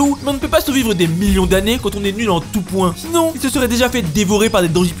sont chelous, mais on ne peut pas survivre des millions d'années quand on est nul en tout point. Sinon, ils se seraient déjà fait dévorer par des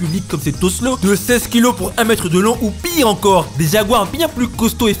dangers publics comme ces oslo de 16 kg pour 1 mètre de long ou pire encore, des jaguars bien plus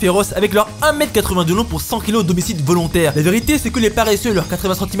costauds et féroces avec leurs 1m80 de long pour 100 kg d'homicide volontaire. La vérité, c'est que les paresseux et leurs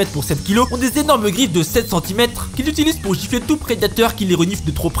 80 cm pour 7 kg ont des énormes griffes de 7 cm qu'ils utilisent pour gifler tout prédateur qui les renifle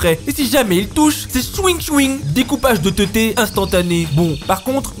de trop près. Et si jamais ils touchent, c'est swing swing boing, découpage de teuté instantané. Bon, par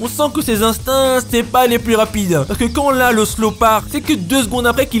contre, on sent que ses instincts, c'est pas les plus rapides. Parce que quand là, le slow part, c'est que 2 secondes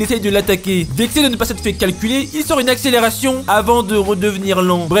après qu'il essaye de l'attaquer. Vexé de ne pas s'être fait calculer, il sort une accélération avant de redevenir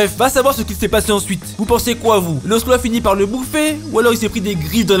lent. Bref, va savoir ce qu'il s'est passé ensuite. Vous pensez quoi, vous? Le slow a fini par le bouffer, ou alors il s'est pris des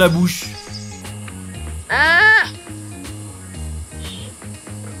griffes dans la bouche?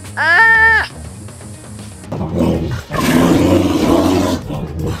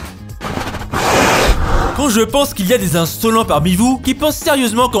 Quand je pense qu'il y a des insolents parmi vous qui pensent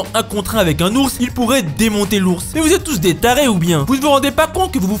sérieusement qu'en 1 contre 1 avec un ours, ils pourraient démonter l'ours. Mais vous êtes tous des tarés ou bien? Vous ne vous rendez pas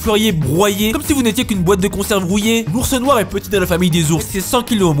compte que vous vous feriez broyer comme si vous n'étiez qu'une boîte de conserve rouillée? L'ours noir est petit dans la famille des ours, c'est 100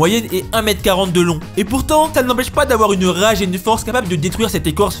 kg en moyenne et 1m40 de long. Et pourtant, ça ne n'empêche pas d'avoir une rage et une force capable de détruire cette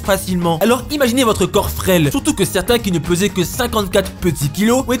écorce facilement. Alors imaginez votre corps frêle, surtout que certains qui ne pesaient que 54 petits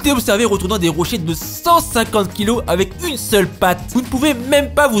kilos ont été observés retournant des rochers de 150 kg avec une seule patte. Vous ne pouvez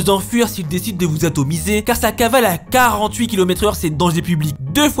même pas vous enfuir s'il décide de vous atomiser, car sa cavale à 48 km/h, c'est danger public.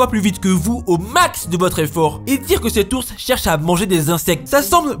 2 fois plus vite que vous au max de votre effort. Et dire que cet ours cherche à manger des insectes, ça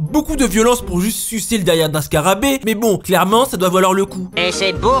semble beaucoup de violence pour juste sucer le derrière d'un scarabée, mais bon, clairement, ça doit valoir le coup. Et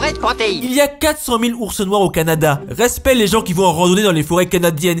c'est bourré de protéines. Il y a 400 000 ours noirs au Canada. Respect les gens qui vont en randonnée dans les forêts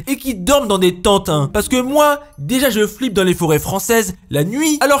canadiennes et qui dorment dans des tentes, hein. Parce que moi, déjà je flippe dans les forêts françaises la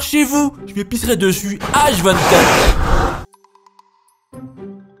nuit, alors chez vous, je me pisserai dessus H24.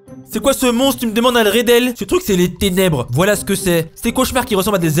 C'est quoi ce monstre? Tu me demandes un redel? Ce truc c'est les ténèbres, voilà ce que c'est. Ces cauchemars qui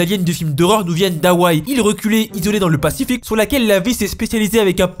ressemblent à des aliens de films d'horreur nous viennent d'Hawaï. Île reculée, isolée dans le Pacifique, sur laquelle la vie s'est spécialisée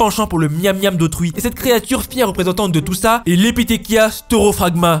avec un penchant pour le miam miam d'autrui. Et cette créature fière représentante de tout ça est l'Epithechia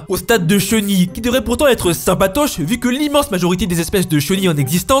staurophragma, au stade de chenille, qui devrait pourtant être sympatoche vu que l'immense majorité des espèces de chenilles en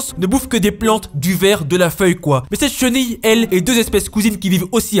existence ne bouffent que des plantes, du verre, de la feuille quoi. Mais cette chenille, elle, et 2 espèces cousines qui vivent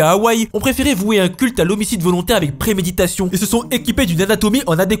aussi à Hawaï, ont préféré vouer un culte à l'homicide volontaire avec préméditation et se sont équipés d'une anatomie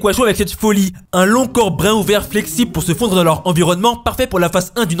en adéquation avec cette folie. Un long corps brun ou vert flexible pour se fondre dans leur environnement, parfait pour la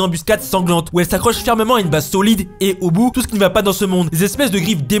phase 1 d'une embuscade sanglante, où elle s'accroche fermement à une base solide et au bout, tout ce qui ne va pas dans ce monde. Des espèces de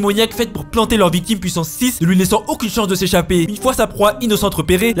griffes démoniaques faites pour planter leur victime puissance 6, ne lui laissant aucune chance de s'échapper. Une fois sa proie innocente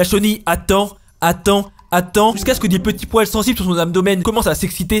repérée, la chenille attend, jusqu'à ce que des petits poils sensibles sur son abdomen commencent à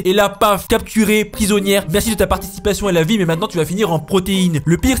s'exciter et là, paf, capturée, prisonnière. Merci de ta participation à la vie, mais maintenant tu vas finir en protéines.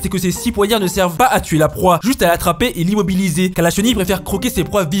 Le pire, c'est que ces 6 poignards ne servent pas à tuer la proie, juste à l'attraper et l'immobiliser, car la chenille préfère croquer ses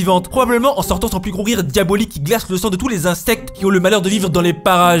proies vivantes, probablement en sortant son plus gros rire diabolique qui glace le sang de tous les insectes qui ont le malheur de vivre dans les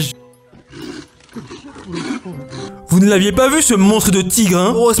parages. Vous ne l'aviez pas vu ce monstre de tigre,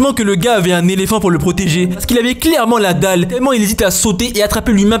 hein? Heureusement que le gars avait un éléphant pour le protéger, parce qu'il avait clairement la dalle, tellement il hésite à sauter et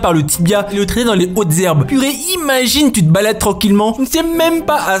attraper l'humain par le tibia et le traîner dans les hautes herbes. Purée, imagine tu te balades tranquillement, tu ne sais même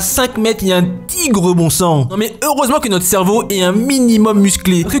pas à 5 mètres il y a un tigre, bon sang. Non mais heureusement que notre cerveau est un minimum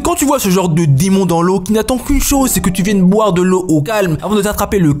musclé, parce que quand tu vois ce genre de démon dans l'eau qui n'attend qu'une chose, c'est que tu viennes boire de l'eau au calme avant de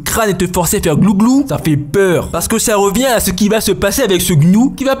t'attraper le crâne et te forcer à faire glouglou, ça fait peur. Parce que ça revient à ce qui va se passer avec ce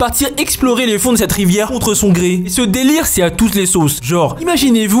gnou qui va partir explorer les fonds de cette rivière contre son gré. Et ce délire, c'est à toutes les sauces. Genre,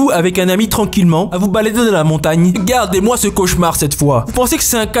 imaginez-vous avec un ami tranquillement à vous balader dans la montagne. Regardez-moi ce cauchemar cette fois. Vous pensez que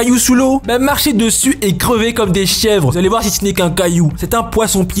c'est un caillou sous l'eau? Ben marchez dessus et crevez comme des chèvres. Vous allez voir si ce n'est qu'un caillou. C'est un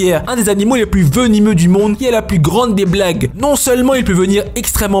poisson-pierre, un des animaux les plus venimeux du monde, qui est la plus grande des blagues. Non seulement il peut venir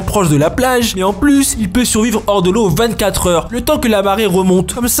extrêmement proche de la plage, mais en plus, il peut survivre hors de l'eau 24 heures, le temps que la marée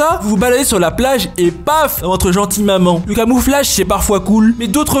remonte. Comme ça, vous vous baladez sur la plage et paf, votre gentille maman. Le camouflage, c'est parfois cool, mais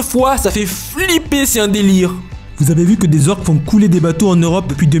d'autres fois, ça fait flipper, c'est un délire. Vous avez vu que des orques font couler des bateaux en Europe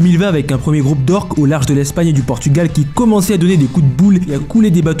depuis 2020 avec un premier groupe d'orques au large de l'Espagne et du Portugal qui commençait à donner des coups de boule et à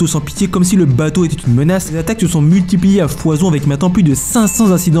couler des bateaux sans pitié comme si le bateau était une menace. Les attaques se sont multipliées à foison avec maintenant plus de 500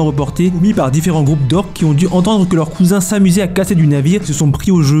 incidents reportés, commis par différents groupes d'orques qui ont dû entendre que leurs cousins s'amusaient à casser du navire et se sont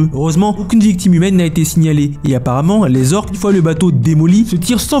pris au jeu. Heureusement, aucune victime humaine n'a été signalée. Et apparemment, les orques, une fois le bateau démoli, se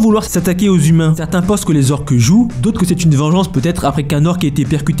tirent sans vouloir s'attaquer aux humains. Certains pensent que les orques jouent, d'autres que c'est une vengeance peut-être après qu'un orque ait été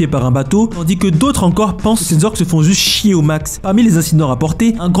percuté par un bateau, tandis que d'autres encore pensent que ces orques se font juste chier au max. Parmi les incidents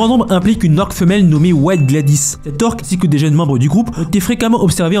rapportés, un grand nombre implique une orque femelle nommée White Gladys. Cette orque ainsi que des jeunes membres du groupe ont été fréquemment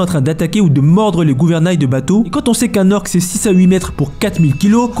observés en train d'attaquer ou de mordre les gouvernails de bateaux. Et quand on sait qu'un orque c'est 6 à 8 mètres pour 4000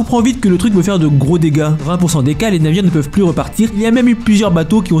 kg, on comprend vite que le truc veut faire de gros dégâts. Dans 20% des cas, les navires ne peuvent plus repartir. Il y a même eu plusieurs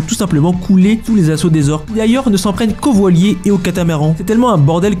bateaux qui ont tout simplement coulé sous les assauts des orques. D'ailleurs, ne s'en prennent qu'aux voiliers et aux catamarans. C'est tellement un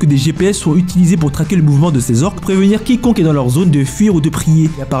bordel que des GPS sont utilisés pour traquer le mouvement de ces orques, prévenir quiconque est dans leur zone de fuir ou de prier.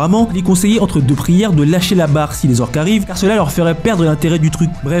 Et apparemment, il est conseillé entre 2 prières de lâcher la barre si les orques arrivent, car cela leur ferait perdre l'intérêt du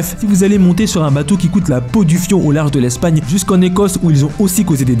truc. Bref, si vous allez monter sur un bateau qui coûte la peau du fion au large de l'Espagne jusqu'en Écosse où ils ont aussi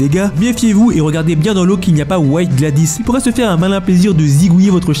causé des dégâts, méfiez-vous et regardez bien dans l'eau qu'il n'y a pas White Gladys. Il pourrait se faire un malin plaisir de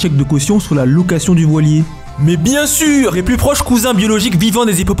zigouiller votre chèque de caution sur la location du voilier. Mais bien sûr, les plus proches cousins biologiques vivants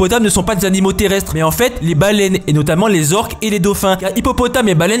des hippopotames ne sont pas des animaux terrestres, mais en fait les baleines, et notamment les orques et les dauphins. Car hippopotames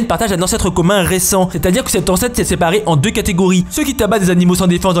et baleines partagent un ancêtre commun récent, c'est-à-dire que cet ancêtre s'est séparé en deux catégories, ceux qui tabassent des animaux sans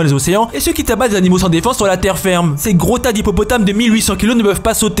défense dans les océans et ceux qui tabassent des animaux sans défense sur la terre ferme. Ces gros tas d'hippopotames de 1800 kg ne peuvent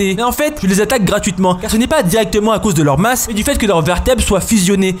pas sauter, mais en fait je les attaque gratuitement, car ce n'est pas directement à cause de leur masse, mais du fait que leurs vertèbres soient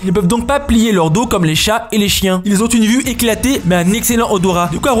fusionnées. Ils ne peuvent donc pas plier leur dos comme les chats et les chiens. Ils ont une vue éclatée mais un excellent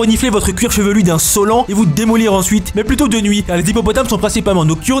odorat, de quoi renifler votre cuir chevelu d'insolent et vous démolir ensuite, mais plutôt de nuit, car les hippopotames sont principalement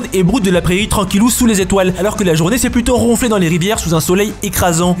nocturnes et broutent de la prairie tranquillou sous les étoiles, alors que la journée c'est plutôt ronflé dans les rivières sous un soleil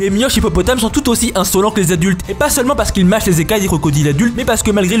écrasant. Les mioches hippopotames sont tout aussi insolents que les adultes, et pas seulement parce qu'ils mâchent les écailles des crocodiles adultes, mais parce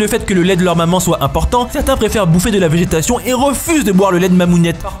que malgré le fait que le lait de leur maman soit important, certains préfèrent bouffer de la végétation et refusent de boire le lait de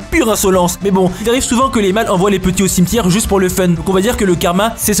mamounette, par pure insolence. Mais bon, il arrive souvent que les mâles envoient les petits au cimetière juste pour le fun, donc on va dire que le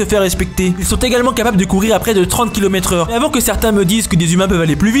karma c'est se faire respecter. Ils sont également capables de courir à près de 30 km/h. Mais avant que certains me disent que des humains peuvent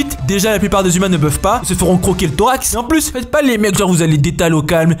aller plus vite, déjà la plupart des humains ne peuvent pas, ils se feront croquer le thorax. Et en plus, faites pas les mecs genre vous allez détaler au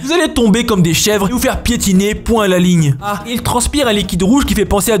calme, vous allez tomber comme des chèvres et vous faire piétiner, point à la ligne. Ah, et il transpire un liquide rouge qui fait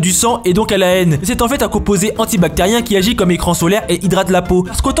penser à du sang et donc à la haine. Mais c'est en fait un composé antibactérien qui agit comme écran solaire et hydrate la peau.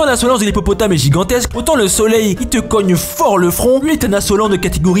 Parce qu'autant l'insolence de l'hippopotame est gigantesque, autant le soleil qui te cogne fort le front, lui est un insolent de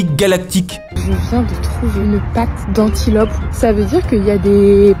catégorie galactique. Je viens de trouver une patte d'antilope. Ça veut dire qu'il y a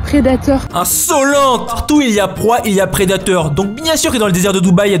des prédateurs. Insolente! Partout il y a proie, il y a prédateur. Donc bien sûr que dans le désert de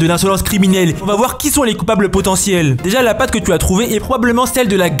Dubaï il y a de l'insolence criminelle. On va voir qui sont les coupables potentiels. Déjà la patte que tu as trouvée est probablement celle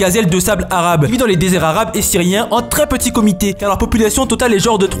de la gazelle de sable arabe, qui vit dans les déserts arabes et syriens en très petit comité, car leur population totale est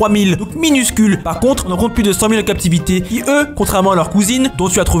genre de 3000, donc minuscule. Par contre, on en compte plus de 100 000 en captivité, qui eux, contrairement à leurs cousines, dont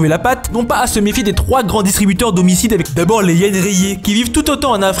tu as trouvé la patte, n'ont pas à se méfier des 3 grands distributeurs d'homicides avec d'abord les hyènes rayées, qui vivent tout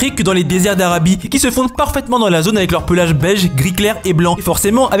autant en Afrique que dans les déserts d'Arabie, et qui se fondent parfaitement dans la zone avec leur pelage beige, gris clair et blanc. Et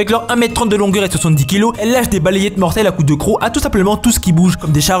forcément, avec leur 1m30 de longueur et 70 kg, elles lâchent des balayettes mortelles à coups de croc à tout simplement tout ce qui bouge,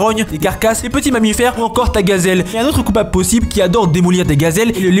 comme des charognes, des carcasses, des petits mammifères ou encore ta gazelle. Et un autre coupable possible qui adore démolir des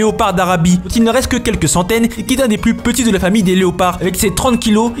gazelles est le léopard d'Arabie, dont il ne reste que quelques centaines et qui est un des plus petits de la famille des léopards, avec ses 30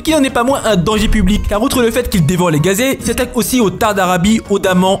 kg et qui n'en est pas moins un danger public, car outre le fait qu'il dévore les gazelles, il s'attaque aussi aux tares d'Arabie, aux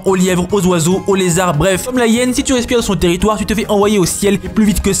damans, aux lièvres, aux oiseaux, aux lézards, bref. Comme la hyène, si tu respires dans son territoire, tu te fais envoyer au ciel et plus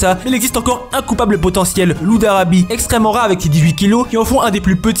vite que ça. Mais il existe encore un coupable potentiel, le loup d'Arabie, extrêmement rare avec ses 18 kg, qui en font un des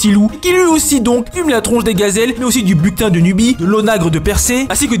plus petits loups, et qui lui aussi donc fume la tronche des gazelles, mais aussi du buctin de Nubie, de l'onagre de Persée,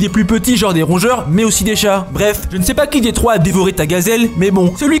 ainsi que des plus petits genre des rongeurs, mais aussi des chats. Bref, je ne sais pas qui des trois a dévoré ta gazelle, mais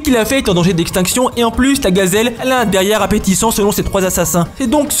bon, celui qui l'a fait est en danger d'extinction, et en plus ta gazelle, elle a un derrière appétissant selon ces 3 assassins. C'est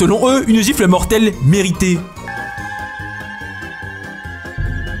donc, selon eux, une gifle mortelle méritée.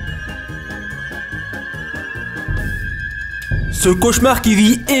 Ce cauchemar qui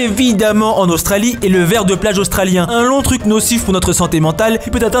vit évidemment en Australie est le ver de plage australien. Un long truc nocif pour notre santé mentale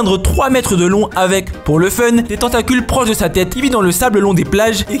qui peut atteindre 3 mètres de long avec, pour le fun, des tentacules proches de sa tête qui vit dans le sable long des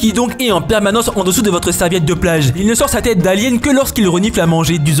plages et qui donc est en permanence en dessous de votre serviette de plage. Il ne sort sa tête d'alien que lorsqu'il renifle à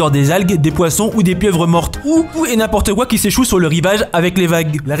manger, du genre des algues, des poissons ou des pieuvres mortes. Ou tout et n'importe quoi qui s'échoue sur le rivage avec les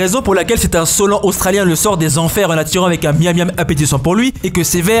vagues. La raison pour laquelle cet insolent australien le sort des enfers en l'attirant avec un miam miam appétissant pour lui et que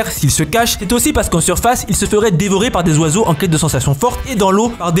ces vers, s'ils se cachent, c'est aussi parce qu'en surface, il se ferait dévorer par des oiseaux en quête de sensations fortes et dans l'eau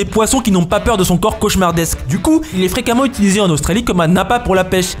par des poissons qui n'ont pas peur de son corps cauchemardesque. Du coup, il est fréquemment utilisé en Australie comme un appât pour la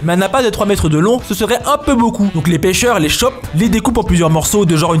pêche. Mais un appât de 3 mètres de long, ce serait un peu beaucoup. Donc les pêcheurs les chopent, les découpent en plusieurs morceaux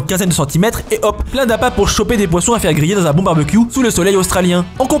de genre une quinzaine de centimètres et hop, plein d'appâts pour choper des poissons à faire griller dans un bon barbecue sous le soleil australien.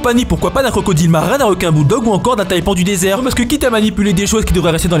 En compagnie, pourquoi pas d'un crocodile marin, d'un requin bulldog ou encore d'un taipan du désert. Parce que quitte à manipuler des choses qui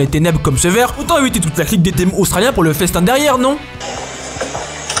devraient rester dans les ténèbres comme ce ver, autant éviter toute la clique des thèmes australiens pour le festin derrière, non?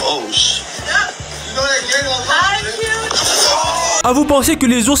 Ah, vous pensez que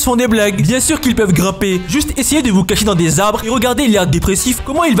les ours font des blagues? Bien sûr qu'ils peuvent grimper. Juste essayez de vous cacher dans des arbres et regardez l'air dépressif.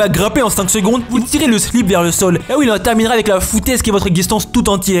 Comment il va grimper en 5 secondes? Vous tirez le slip vers le sol. Là où il en terminera avec la foutaise qui est votre existence tout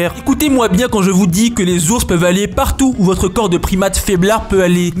entière. Écoutez-moi bien quand je vous dis que les ours peuvent aller partout où votre corps de primate faiblard peut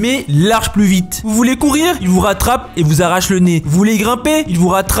aller. Mais large plus vite. Vous voulez courir? Ils vous rattrapent et vous arrachent le nez. Vous voulez grimper? Ils vous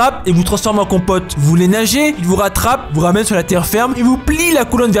rattrapent et vous transforment en compote. Vous voulez nager? Ils vous rattrapent, vous ramènent sur la terre ferme et vous plient la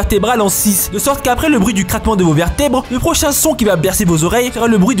colonne vertébrale en 6. De sorte qu'après le bruit du craquement de vos vertèbres, le prochain son qui va bercer vos oreilles sera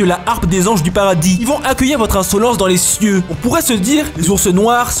le bruit de la harpe des anges du paradis. Ils vont accueillir votre insolence dans les cieux. On pourrait se dire, les ours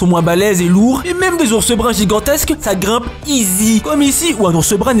noirs sont moins balèzes et lourds, et même des ours bruns gigantesques, ça grimpe easy. Comme ici, où un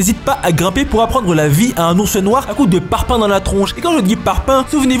ours brun n'hésite pas à grimper pour apprendre la vie à un ours noir à coup de parpaing dans la tronche. Et quand je dis parpaing,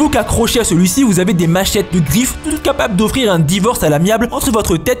 souvenez-vous qu'accroché à celui-ci, vous avez des machettes de griffes, toutes capables d'offrir un divorce à l'amiable entre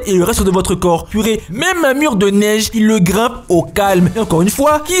votre tête et le reste de votre corps. Purée, même un mur de neige, il le grimpe au calme. Et encore une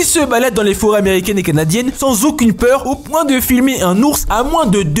fois, qui se balade dans les forêts américaines et canadiennes sans aucune peur au point de filmer un ours à moins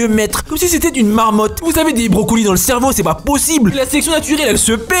de 2 mètres, comme si c'était une marmotte? Vous avez des brocolis dans le cerveau, c'est pas possible. La sélection naturelle, elle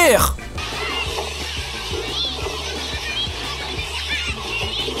se perd.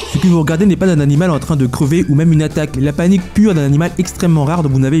 que vous regardez n'est pas d'un animal en train de crever ou même une attaque, mais la panique pure d'un animal extrêmement rare dont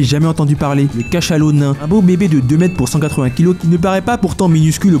vous n'avez jamais entendu parler, le cachalot nain. Un beau bébé de 2 mètres pour 180 kg qui ne paraît pas pourtant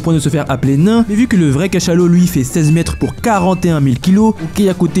minuscule au point de se faire appeler nain, mais vu que le vrai cachalot lui fait 16 mètres pour 41 000 kg, ok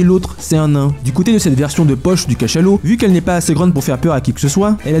à côté l'autre c'est un nain. Du côté de cette version de poche du cachalot, vu qu'elle n'est pas assez grande pour faire peur à qui que ce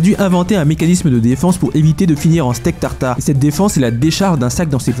soit, elle a dû inventer un mécanisme de défense pour éviter de finir en steak tartare. Et cette défense est la décharge d'un sac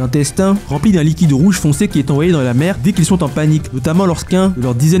dans ses intestins rempli d'un liquide rouge foncé qui est envoyé dans la mer dès qu'ils sont en panique, notamment lorsqu'un de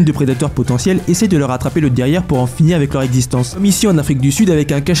leurs dizaines de prédateurs potentiels essaie de leur attraper le derrière pour en finir avec leur existence. Comme ici en Afrique du Sud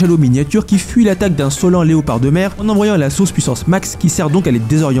avec un cachalot miniature qui fuit l'attaque d'un insolent léopard de mer en envoyant la sauce puissance max qui sert donc à les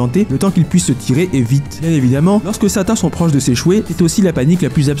désorienter le temps qu'ils puissent se tirer et vite. Bien évidemment, lorsque certains sont proches de s'échouer, c'est aussi la panique la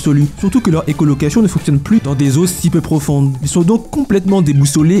plus absolue, surtout que leur écolocation ne fonctionne plus dans des eaux si peu profondes. Ils sont donc complètement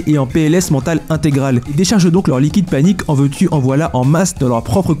déboussolés et en PLS mental intégral et déchargent donc leur liquide panique en veux-tu en voilà en masse dans leur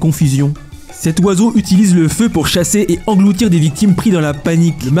propre confusion. Cet oiseau utilise le feu pour chasser et engloutir des victimes pris dans la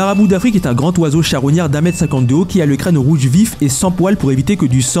panique. Le marabout d'Afrique est un grand oiseau charognard d'1,50 m de haut qui a le crâne rouge vif et sans poils pour éviter que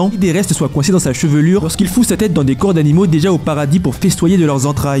du sang et des restes soient coincés dans sa chevelure lorsqu'il fout sa tête dans des corps d'animaux déjà au paradis pour festoyer de leurs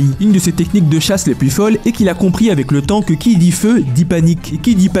entrailles. Une de ses techniques de chasse les plus folles est qu'il a compris avec le temps que qui dit feu dit panique. Et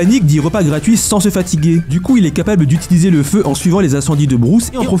qui dit panique dit repas gratuit sans se fatiguer. Du coup il est capable d'utiliser le feu en suivant les incendies de brousse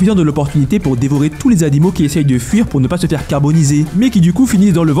et en profitant de l'opportunité pour dévorer tous les animaux qui essayent de fuir pour ne pas se faire carboniser, mais qui du coup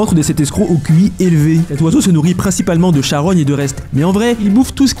finissent dans le ventre de cet escroc au QI élevé. Cet oiseau se nourrit principalement de charognes et de restes, mais en vrai, il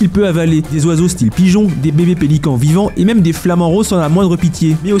bouffe tout ce qu'il peut avaler. Des oiseaux style pigeons, des bébés pélicans vivants et même des flamants roses sans la moindre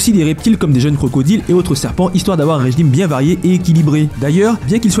pitié. Mais aussi des reptiles comme des jeunes crocodiles et autres serpents, histoire d'avoir un régime bien varié et équilibré. D'ailleurs,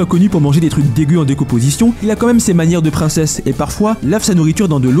 bien qu'il soit connu pour manger des trucs dégueux en décomposition, il a quand même ses manières de princesse et parfois lave sa nourriture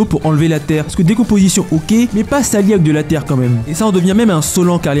dans de l'eau pour enlever la terre. Parce que décomposition ok, mais pas sali avec de la terre quand même. Et ça en devient même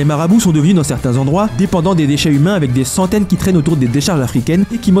insolent car les marabouts sont devenus dans certains endroits dépendants des déchets humains avec des centaines qui traînent autour des décharges africaines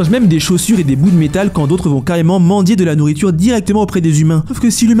et qui mangent même des chaussures et des bouts de métal quand d'autres vont carrément mendier de la nourriture directement auprès des humains. Sauf que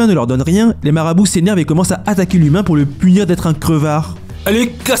si l'humain ne leur donne rien, les marabouts s'énervent et commencent à attaquer l'humain pour le punir d'être un crevard.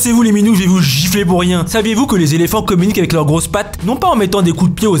 Allez, cassez-vous les minous, je vais vous gifler pour rien. Saviez-vous que les éléphants communiquent avec leurs grosses pattes, non pas en mettant des coups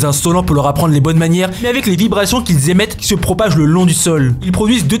de pied aux insolents pour leur apprendre les bonnes manières, mais avec les vibrations qu'ils émettent qui se propagent le long du sol. Ils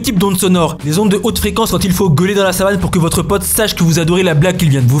produisent deux types d'ondes sonores, les ondes de haute fréquence quand il faut gueuler dans la savane pour que votre pote sache que vous adorez la blague qu'il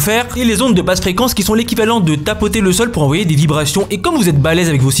vient de vous faire, et les ondes de basse fréquence qui sont l'équivalent de tapoter le sol pour envoyer des vibrations, et comme vous êtes balèze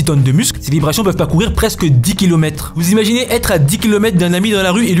avec vos 6 tonnes de muscles, ces vibrations peuvent parcourir presque 10 km. Vous imaginez être à 10 km d'un ami dans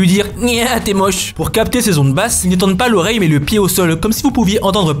la rue et lui dire « Nya, t'es moche ». Pour capter ces ondes basses, ils ne tendent pas l'oreille mais le pied au sol, comme si vous pouviez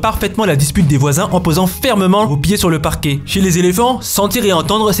entendre parfaitement la dispute des voisins en posant fermement vos pieds sur le parquet. Chez les éléphants, sentir et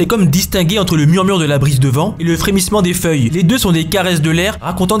entendre, c'est comme distinguer entre le murmure de la brise de vent et le frémissement des feuilles. Les deux sont des caresses de l'air,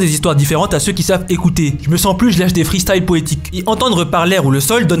 racontant des histoires différentes à ceux qui savent écouter. Je me sens plus, je lâche des freestyles poétiques. Et entendre par l'air ou le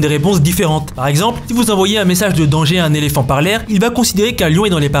sol donne des réponses différentes. Par exemple, si vous envoyez un message de danger à un éléphant par l'air, il va considérer qu'un lion est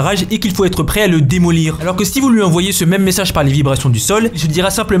dans les parages et qu'il faut être prêt à le démolir. Alors que si vous lui envoyez ce même message par les vibrations du sol, il se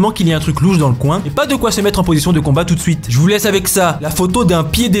dira simplement qu'il y a un truc louche dans le coin et pas de quoi se mettre en position de combat tout de suite. Je vous laisse avec ça, la photo d'un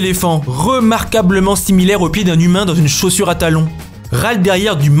pied d'éléphant, remarquablement similaire au pied d'un humain dans une chaussure à talons. Râle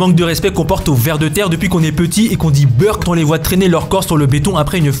derrière du manque de respect qu'on porte aux vers de terre depuis qu'on est petit et qu'on dit beurre quand on les voit traîner leur corps sur le béton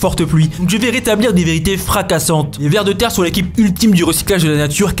après une forte pluie. Donc je vais rétablir des vérités fracassantes. Les vers de terre sont l'équipe ultime du recyclage de la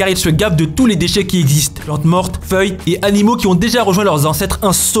nature car ils se gavent de tous les déchets qui existent. Plantes mortes, feuilles et animaux qui ont déjà rejoint leurs ancêtres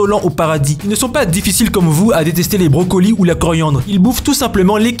insolents au paradis. Ils ne sont pas difficiles comme vous à détester les brocolis ou la coriandre. Ils bouffent tout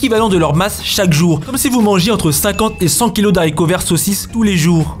simplement l'équivalent de leur masse chaque jour. Comme si vous mangiez entre 50 et 100 kg d'haricots verts saucisses tous les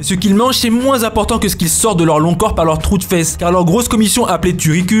jours. Et ce qu'ils mangent c'est moins important que ce qu'ils sortent de leur long corps par leur trou de fesses. Car leur grosse commission appelée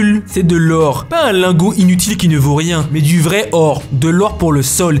turricule, c'est de l'or. Pas un lingot inutile qui ne vaut rien, mais du vrai or. De l'or pour le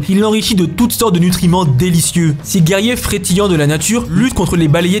sol. Il l'enrichit de toutes sortes de nutriments délicieux. Ces guerriers frétillants de la nature luttent contre les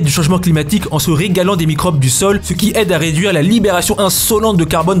balayettes du changement climatique en se régalant des microbes du sol, ce qui aide à réduire la libération insolente de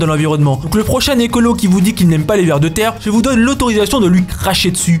carbone dans l'environnement. Donc le prochain écolo qui vous dit qu'il n'aime pas les vers de terre, je vous donne l'autorisation de lui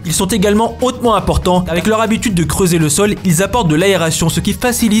cracher dessus. Ils sont également hautement importants. Avec leur habitude de creuser le sol, ils apportent de l'aération, ce qui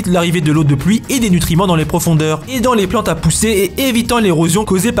facilite l'arrivée de l'eau de pluie et des nutriments dans les profondeurs, aidant les plantes à pousser et évitant l'érosion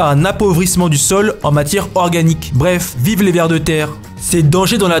causée par un appauvrissement du sol en matière organique. Bref, vive les vers de terre. Ces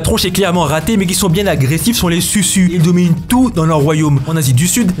dangers dans la tronche est clairement raté mais qui sont bien agressifs sont les susus. Ils dominent tout dans leur royaume. En Asie du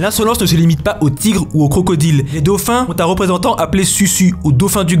Sud, l'insolence ne se limite pas aux tigres ou aux crocodiles. Les dauphins ont un représentant appelé Susu, ou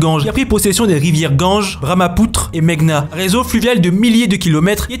dauphin du Gange, qui a pris possession des rivières Gange, Brahmapoutre et Meghna. Un réseau fluvial de milliers de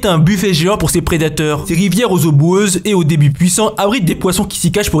kilomètres qui est un buffet géant pour ses prédateurs. Ces rivières aux eaux boueuses et aux débits puissants abritent des poissons qui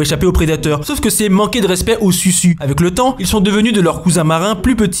s'y cachent pour échapper aux prédateurs. Sauf que c'est manquer de respect aux Susus. Avec le temps, ils sont devenus de leurs cousins marins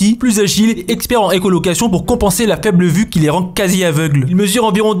plus petits, plus agiles et experts en écolocation pour compenser la faible vue qui les rend quasi aveugles. aveugles. Ils mesurent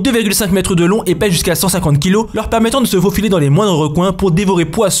environ 2,5 mètres de long et pèsent jusqu'à 150 kg, leur permettant de se faufiler dans les moindres recoins pour dévorer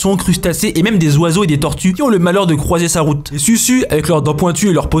poissons, crustacés et même des oiseaux et des tortues qui ont le malheur de croiser sa route. Les susus, avec leurs dents pointues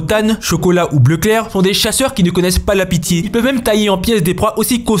et leurs potanes, chocolat ou bleu clair, sont des chasseurs qui ne connaissent pas la pitié. Ils peuvent même tailler en pièces des proies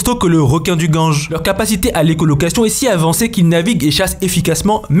aussi costauds que le requin du Gange. Leur capacité à l'écholocation est si avancée qu'ils naviguent et chassent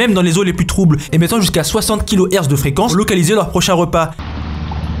efficacement, même dans les eaux les plus troubles, émettant jusqu'à 60 kHz de fréquence pour localiser leur prochain repas.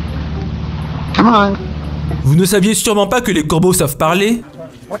 Vous ne saviez sûrement pas que les corbeaux savent parler,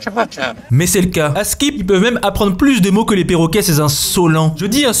 mais c'est le cas. À Skip, ils peuvent même apprendre plus de mots que les perroquets, ces insolents. Je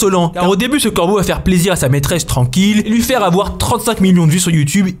dis insolents, car au début, ce corbeau va faire plaisir à sa maîtresse tranquille et lui faire avoir 35 millions de vues sur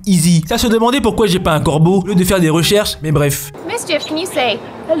YouTube, easy. Ça se demandait pourquoi j'ai pas un corbeau, au lieu de faire des recherches, mais bref. Mischief, can you say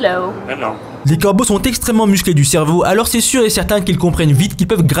hello? Hello. Les corbeaux sont extrêmement musclés du cerveau, alors c'est sûr et certain qu'ils comprennent vite qu'ils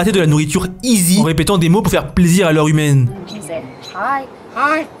peuvent gratter de la nourriture easy en répétant des mots pour faire plaisir à leur humaine. Can you say hi?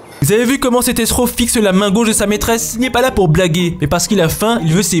 Hi. Vous avez vu comment cet escroc fixe la main gauche de sa maîtresse? Il n'est pas là pour blaguer, mais parce qu'il a faim,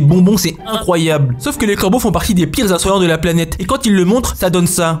 il veut ses bonbons, c'est incroyable. Sauf que les corbeaux font partie des pires insolents de la planète, et quand ils le montrent, ça donne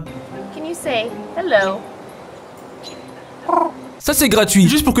ça. Can you say hello? Ça c'est gratuit,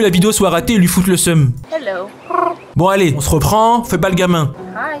 juste pour que la vidéo soit ratée et lui foutre le seum. Hello. Bon allez, on se reprend, fais pas le gamin.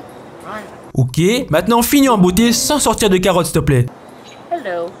 Hi. Ok, maintenant finis en beauté sans sortir de carotte s'il te plaît.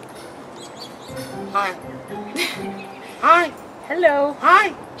 Hello. Hi. Hi. Hello.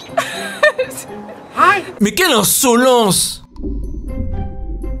 Hi. Hi. Mais quelle insolence!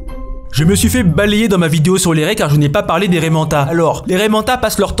 Je me suis fait balayer dans ma vidéo sur les raies car je n'ai pas parlé des raies mantas. Alors, les raies mantas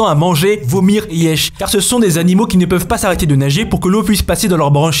passent leur temps à manger, vomir et yesh, car ce sont des animaux qui ne peuvent pas s'arrêter de nager pour que l'eau puisse passer dans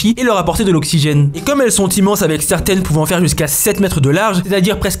leurs branchies et leur apporter de l'oxygène. Et comme elles sont immenses avec certaines pouvant faire jusqu'à 7 mètres de large,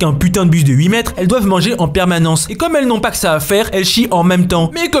 c'est-à-dire presque un putain de bus de 8 mètres, elles doivent manger en permanence. Et comme elles n'ont pas que ça à faire, elles chient en même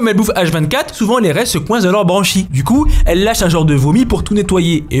temps. Mais comme elles bouffent H24, souvent les raies se coincent dans leurs branchies. Du coup, elles lâchent un genre de vomi pour tout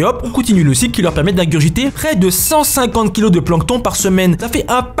nettoyer. Et hop, on continue le cycle qui leur permet d'ingurgiter près de 150 kg de plancton par semaine. Ça fait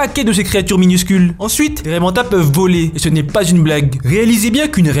un paquet de ces créatures minuscules. Ensuite, les raies mantas peuvent voler, et ce n'est pas une blague. Réalisez bien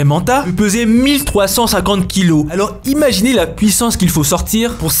qu'une raie manta peut peser 1350 kg. Alors imaginez la puissance qu'il faut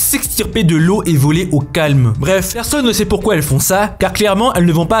sortir pour s'extirper de l'eau et voler au calme. Bref, personne ne sait pourquoi elles font ça, car clairement elles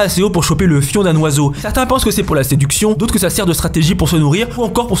ne vont pas assez haut pour choper le fion d'un oiseau. Certains pensent que c'est pour la séduction, d'autres que ça sert de stratégie pour se nourrir, ou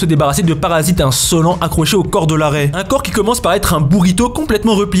encore pour se débarrasser de parasites insolents accrochés au corps de la raie. Un corps qui commence par être un burrito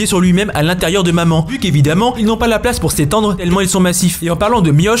complètement replié sur lui-même à l'intérieur de maman, vu qu'évidemment ils n'ont pas la place pour s'étendre tellement ils sont massifs. Et en parlant de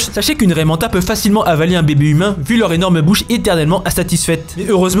mioche, sachez qu'une raie manta peut facilement avaler un bébé humain vu leur énorme bouche éternellement insatisfaite. Mais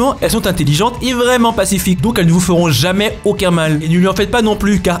heureusement, elles sont intelligentes et vraiment pacifiques, donc elles ne vous feront jamais aucun mal. Et ne lui en faites pas non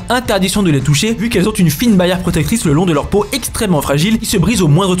plus, car interdiction de les toucher vu qu'elles ont une fine barrière protectrice le long de leur peau extrêmement fragile qui se brise au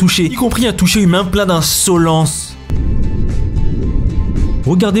moindre toucher, y compris un toucher humain plein d'insolence.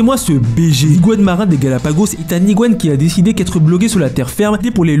 Regardez-moi ce BG. L'iguane marin des Galapagos est un iguane qui a décidé qu'être bloqué sur la terre ferme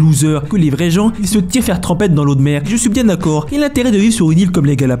était pour les losers, que les vrais gens, ils se tirent faire trempette dans l'eau de mer. Et je suis bien d'accord. Quel intérêt de vivre sur une île comme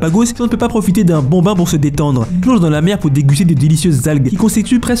les Galapagos si on ne peut pas profiter d'un bon bain pour se détendre? Il plonge dans la mer pour déguster des délicieuses algues qui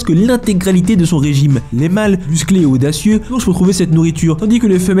constituent presque l'intégralité de son régime. Les mâles, musclés et audacieux, plongent pour trouver cette nourriture, tandis que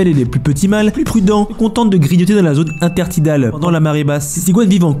les femelles et les plus petits mâles, plus prudents, se contentent de grignoter dans la zone intertidale pendant la marée basse. Ces iguanes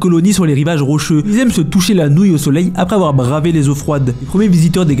vivent en colonie sur les rivages rocheux. Ils aiment se toucher la nouille au soleil après avoir bravé les eaux froides. Les premiers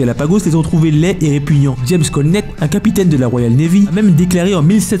visiteurs des Galapagos les ont trouvés laids et répugnants. James Colnett, un capitaine de la Royal Navy, a même déclaré en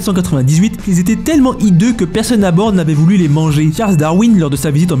 1798 qu'ils étaient tellement hideux que personne à bord n'avait voulu les manger. Charles Darwin, lors de sa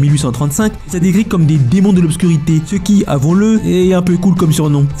visite en 1835, les a décrits comme des démons de l'obscurité, ce qui, avouons-le, est un peu cool comme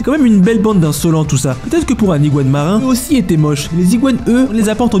surnom. C'est quand même une belle bande d'insolents tout ça. Peut-être que pour un iguane marin, eux aussi étaient moches. Les iguanes, eux, on les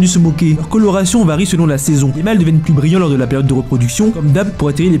a pas entendus se moquer. Leur coloration varie selon la saison. Les mâles deviennent plus brillants lors de la période de reproduction, comme d'hab pour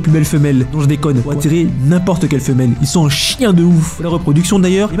attirer les plus belles femelles. Non, je déconne, pour attirer n'importe quelle femelle. Ils sont chiens de ouf. Pour la reproduction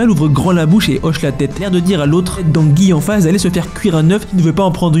d'ailleurs, les mâles ouvrent grand la bouche et hoche la tête, l'air de dire à l'autre, tête d'anguille en face, d'aller se faire cuire un œuf qui ne veut pas en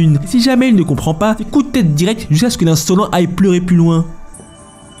prendre une. Et si jamais il ne comprend pas, c'est coup de tête direct jusqu'à ce que l'insolent aille pleurer plus loin.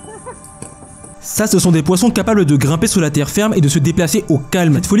 Ça, ce sont des poissons capables de grimper sur la terre ferme et de se déplacer au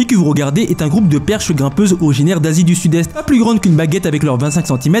calme. Cette folie que vous regardez est un groupe de perches grimpeuses originaires d'Asie du Sud-Est, pas plus grandes qu'une baguette avec leurs 25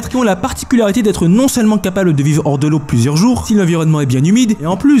 cm, qui ont la particularité d'être non seulement capables de vivre hors de l'eau plusieurs jours, si l'environnement est bien humide, et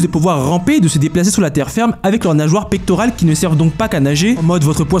en plus de pouvoir ramper et de se déplacer sur la terre ferme avec leurs nageoires pectorales qui ne servent donc pas qu'à nager. En mode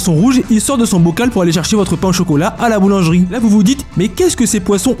votre poisson rouge, il sort de son bocal pour aller chercher votre pain au chocolat à la boulangerie. Là vous vous dites, mais qu'est-ce que ces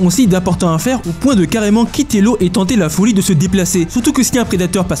poissons ont si d'important à faire au point de carrément quitter l'eau et tenter la folie de se déplacer? Surtout que si un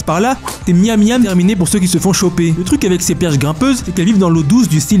prédateur passe par là, c'est miam miam terminé pour ceux qui se font choper. Le truc avec ces perches grimpeuses, c'est qu'elles vivent dans l'eau douce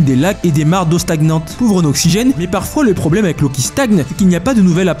du style des lacs et des mares d'eau stagnante. Pauvres en oxygène, mais parfois le problème avec l'eau qui stagne, c'est qu'il n'y a pas de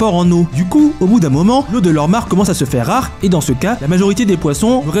nouvel apport en eau. Du coup, au bout d'un moment, l'eau de leur mare commence à se faire rare, et dans ce cas, la majorité des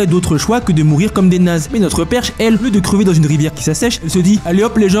poissons n'auraient d'autre choix que de mourir comme des nazes. Mais notre perche, elle, au lieu de crever dans une rivière qui s'assèche, elle se dit, allez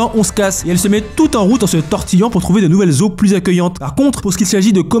hop les gens, on se casse. Et elle se met tout en route en se tortillant pour trouver de nouvelles eaux plus accueillantes. Par contre, pour ce qu'il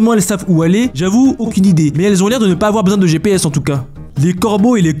s'agit de comment elles savent où aller, j'avoue, aucune idée. Mais elles ont l'air de ne pas avoir besoin de GPS en tout cas. Les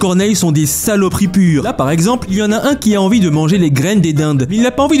corbeaux et les corneilles sont des saloperies pures. Là par exemple, il y en a un qui a envie de manger les graines des dindes, mais il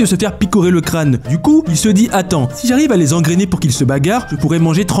n'a pas envie de se faire picorer le crâne. Du coup, il se dit attends, si j'arrive à les engrainer pour qu'ils se bagarrent, je pourrais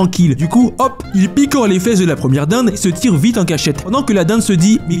manger tranquille. Du coup, hop, il picore les fesses de la première dinde et se tire vite en cachette. Pendant que la dinde se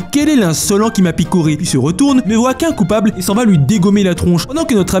dit mais quel est l'insolent qui m'a picoré? Puis se retourne, mais voit qu'un coupable et s'en va lui dégommer la tronche. Pendant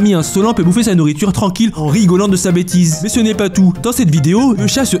que notre ami insolent peut bouffer sa nourriture tranquille en rigolant de sa bêtise. Mais ce n'est pas tout. Dans cette vidéo, le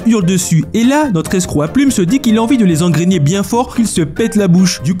chat se hurle dessus. Et là, notre escroc à plumes se dit qu'il a envie de les engrainer bien fort qu'il se pète la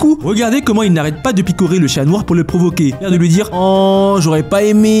bouche. Du coup, regardez comment il n'arrête pas de picorer le chat noir pour le provoquer. L'air de lui dire oh, j'aurais pas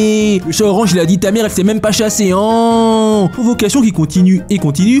aimé. Le chat orange, il a dit ta mère, elle s'est même pas chassée. Oh. Provocation qui continue et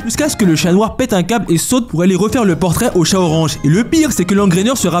continue jusqu'à ce que le chat noir pète un câble et saute pour aller refaire le portrait au chat orange. Et le pire, c'est que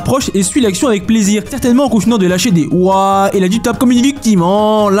l'engraineur se rapproche et suit l'action avec plaisir. Certainement en continuant de lâcher des ouah et la du tape comme une victime.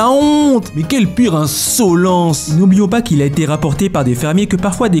 Oh, la honte. Mais quelle pure insolence. N'oublions pas qu'il a été rapporté par des fermiers que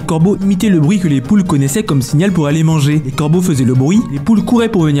parfois des corbeaux imitaient le bruit que les poules connaissaient comme signal pour aller manger. Les corbeaux faisaient le bruit, les poules couraient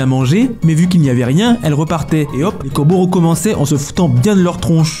pour venir manger, mais vu qu'il n'y avait rien, elles repartaient. Et hop, les corbeaux recommençaient en se foutant bien de leur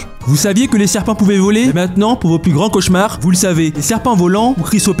tronche. Vous saviez que les serpents pouvaient voler? Et maintenant, pour vos plus grands cauchemars, vous le savez, les serpents volants, ou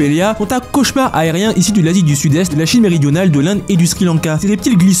Chrysopelea, sont un cauchemar aérien issu de l'Asie du Sud-Est, de la Chine méridionale, de l'Inde et du Sri Lanka. Ces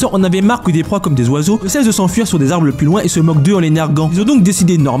reptiles glissants en avaient marre que des proies comme des oiseaux ne cessent de s'enfuir sur des arbres le plus loin et se moquent d'eux en les narguant. Ils ont donc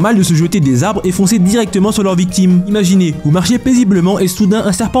décidé normal de se jeter des arbres et foncer directement sur leurs victimes. Imaginez, vous marchez paisiblement et soudain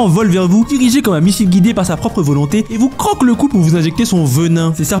un serpent vole vers vous, dirigé comme un missile guidé par sa propre volonté, et vous croque le cou pour vous injecter son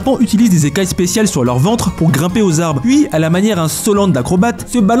venin. Ces serpents utilisent des écailles spéciales sur leur ventre pour grimper aux arbres, puis, à la manière insolente d'acrobates,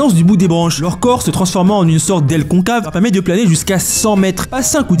 se balancent du bout des branches. Leur corps se transformant en une sorte d'aile concave leur permet de planer jusqu'à 100 mètres. Pas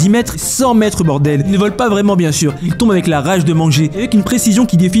 5 ou 10 mètres, 100 mètres bordel. Ils ne volent pas vraiment bien sûr, ils tombent avec la rage de manger, et avec une précision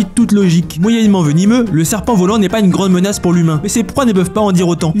qui défie toute logique. Moyennement venimeux, le serpent volant n'est pas une grande menace pour l'humain, mais ses proies ne peuvent pas en dire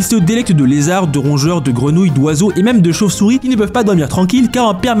autant. Ils se délectent de lézards, de rongeurs, de grenouilles, d'oiseaux et même de chauves-souris qui ne peuvent pas dormir tranquilles car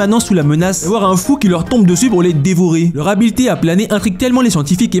en permanence sous la menace d'avoir un fou qui leur tombe dessus pour les dévorer. Leur habileté à planer intrigue tellement les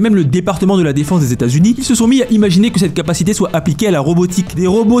scientifiques et même le département de la défense des États-Unis qu'ils se sont mis à imaginer que cette capacité soit appliquée à la robotique. Des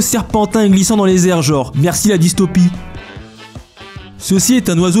robots serpentins glissant dans les airs genre, merci la dystopie. Ceci est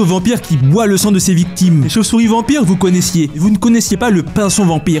un oiseau vampire qui boit le sang de ses victimes. Les chauves-souris vampires, vous connaissiez. Et vous ne connaissiez pas le pinson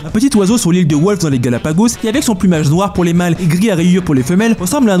vampire. Un petit oiseau sur l'île de Wolf dans les Galapagos qui, avec son plumage noir pour les mâles et gris à rayures pour les femelles,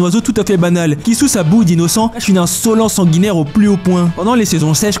 ressemble à un oiseau tout à fait banal, qui sous sa boue d'innocent cache une insolence sanguinaire au plus haut point. Pendant les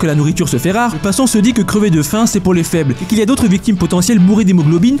saisons sèches que la nourriture se fait rare, le pinson se dit que crever de faim c'est pour les faibles et qu'il y a d'autres victimes potentielles bourrées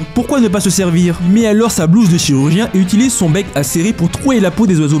d'hémoglobine, pourquoi ne pas se servir? Il met alors sa blouse de chirurgien et utilise son bec acéré pour trouer la peau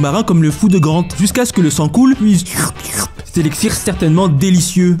des oiseaux marins comme le fou de Grant, jusqu'à ce que le sang coule, puis cet élixir certainement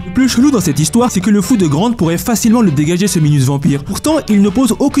délicieux. Le plus chelou dans cette histoire, c'est que le fou de Grant pourrait facilement le dégager ce minus vampire. Pourtant, il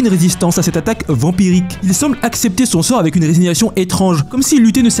n'oppose aucune résistance à cette attaque vampirique. Il semble accepter son sort avec une résignation étrange, comme si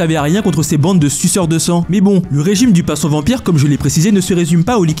lutter ne servait à rien contre ces bandes de suceurs de sang. Mais bon, le régime du pinson vampire, comme je l'ai précisé, ne se résume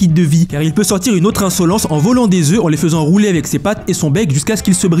pas au liquide de vie, car il peut sortir une autre insolence en volant des œufs, en les faisant rouler avec ses pattes et son bec jusqu'à ce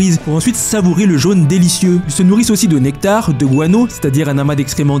qu'ils se brisent, pour ensuite savourer le jaune délicieux. Ils se nourrissent aussi de nectar, de guano, c'est-à-dire un amas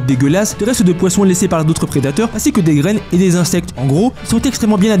d'excréments dégueulasses, de restes de poissons laissés par d'autres prédateurs, ainsi que des graines et des insectes. En gros, ils sont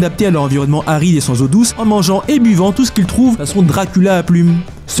extrêmement bien adaptés à leur environnement aride et sans eau douce, en mangeant et buvant tout ce qu'ils trouvent façon Dracula à plumes.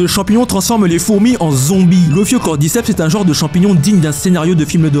 Ce champignon transforme les fourmis en zombies. L'Ophiocordyceps est un genre de champignon digne d'un scénario de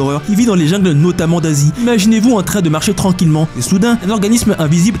film d'horreur qui vit dans les jungles notamment d'Asie. Imaginez-vous en train de marcher tranquillement et soudain, un organisme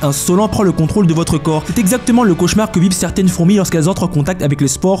invisible insolent prend le contrôle de votre corps. C'est exactement le cauchemar que vivent certaines fourmis lorsqu'elles entrent en contact avec les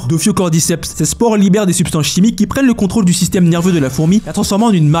spores d'Ophiocordyceps. Ces spores libèrent des substances chimiques qui prennent le contrôle du système nerveux de la fourmi, la transformant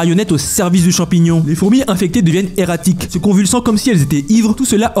en une marionnette au service du champignon. Les fourmis infectées deviennent erratiques, se convulsant comme si elles étaient ivres, tout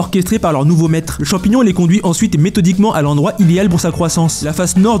cela orchestré par leur nouveau maître. Le champignon les conduit ensuite méthodiquement à l'endroit idéal pour sa croissance. La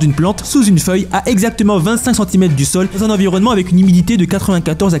face nord d'une plante, sous une feuille, à exactement 25 cm du sol, dans un environnement avec une humidité de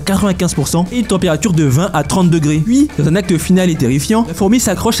 94 à 95% et une température de 20 à 30 degrés. Puis, dans un acte final et terrifiant, la fourmi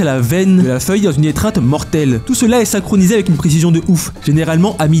s'accroche à la veine de la feuille dans une étreinte mortelle. Tout cela est synchronisé avec une précision de ouf,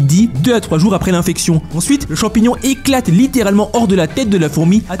 généralement à midi, 2 à 3 jours après l'infection. Ensuite, le champignon éclate littéralement hors de la tête de la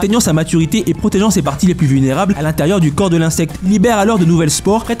fourmi, atteignant sa maturité et protégeant ses parties les plus vulnérables à l'intérieur du corps de l'insecte. Il libère alors de nouvelles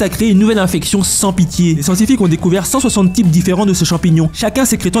spores, prêtes à créer une nouvelle infection sans pitié. Les scientifiques ont découvert 160 types différents de ce champignon, chacun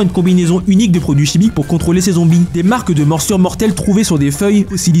sécrétant une combinaison unique de produits chimiques pour contrôler ces zombies. Des marques de morsures mortelles trouvées sur des feuilles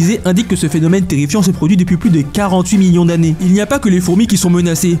fossilisées indiquent que ce phénomène terrifiant se produit depuis plus de 48 millions d'années. Il n'y a pas que les fourmis qui sont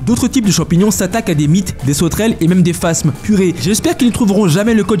menacées, d'autres types de champignons s'attaquent à des mythes, des sauterelles et même des phasmes. Purée, j'espère qu'ils ne trouveront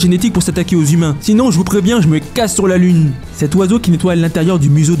jamais le code génétique pour s'attaquer aux humains, sinon je vous préviens, je me casse sur la lune. Cet oiseau qui nettoie l'intérieur du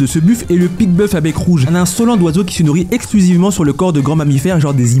museau de ce buffle est le pic-bœuf à bec rouge, un insolent oiseau qui se nourrit exclusivement sur le corps de grands mammifères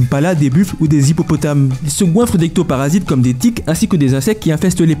genre des impalas, des buffles ou des hippopotames. Il se goinfre d'ectoparasites comme des tiques ainsi que des insectes qui infectent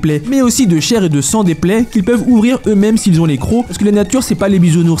infestent les plaies, mais aussi de chair et de sang des plaies qu'ils peuvent ouvrir eux-mêmes s'ils ont les crocs, parce que la nature c'est pas les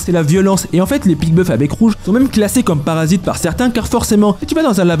bisounours, c'est la violence. Et en fait les pique-bœufs à bec rouge sont même classés comme parasites par certains, car forcément, si tu vas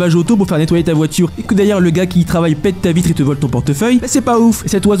dans un lavage auto pour faire nettoyer ta voiture et que d'ailleurs le gars qui y travaille pète ta vitre et te vole ton portefeuille, bah c'est pas ouf. Et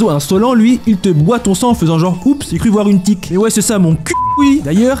cet oiseau insolent, lui, il te boit ton sang en faisant genre oups, j'ai cru voir une tique. Mais ouais, c'est ça mon cul. Oui.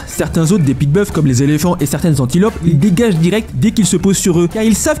 D'ailleurs, certains autres des pique-bœufs comme les éléphants et certaines antilopes, ils dégagent direct dès qu'ils se posent sur eux, car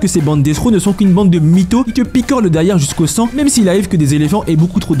ils savent que ces bandes d'escrocs ne sont qu'une bande de mythos qui te picorent le derrière jusqu'au sang, même s'il arrive que des éléphants aient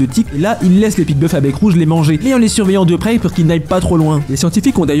beaucoup trop de tiques, et là ils laissent les pique-bœufs à bec rouge les manger, mais en les surveillant de près pour qu'ils n'aillent pas trop loin. Les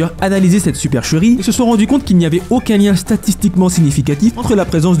scientifiques ont d'ailleurs analysé cette supercherie et se sont rendus compte qu'il n'y avait aucun lien statistiquement significatif entre la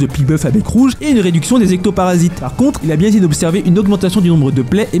présence de pique-bœufs à bec rouge et une réduction des ectoparasites. Par contre, il a bien été d'observer une augmentation du nombre de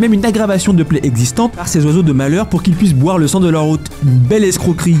plaies et même une aggravation de plaies existantes par ces oiseaux de malheur pour qu'ils puissent boire le sang de leur hôte. Une belle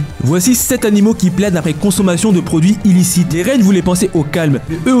escroquerie. Voici 7 animaux qui plaident après consommation de produits illicites. Les rennes, vous les pensez au calme,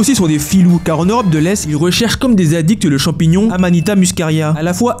 mais eux aussi sont des filous, car en Europe de l'Est, ils recherchent comme des addicts le champignon Amanita muscaria, à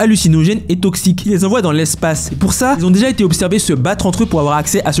la fois hallucinogène et toxique. Ils les envoient dans l'espace. Et pour ça, ils ont déjà été observés se battre entre eux pour avoir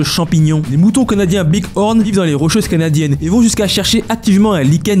accès à ce champignon. Les moutons canadiens Bighorn vivent dans les rocheuses canadiennes et vont jusqu'à chercher activement un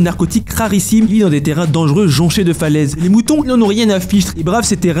lichen narcotique rarissime qui vit dans des terrains dangereux jonchés de falaises. Les moutons, ils n'en ont rien à fichtre et bravent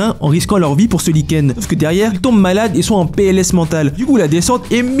ces terrains en risquant leur vie pour ce lichen. Sauf que derrière, ils tombent malades et sont en PLS mental. Du coup, la descente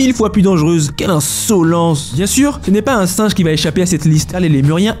est 1000 fois plus dangereuse. Quelle insolence! Bien sûr, ce n'est pas un singe qui va échapper à cette liste, car les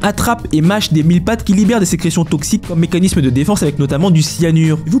lémuriens attrapent et mâchent des mille pattes qui libèrent des sécrétions toxiques comme mécanisme de défense avec notamment du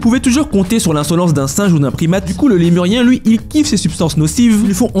cyanure. Et vous pouvez toujours compter sur l'insolence d'un singe ou d'un primate. Du coup, le lémurien, lui, il kiffe ces substances nocives. Ils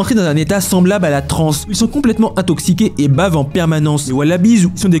le font entrer dans un état semblable à la transe. Ils sont complètement intoxiqués et bavent en permanence. Les wallabies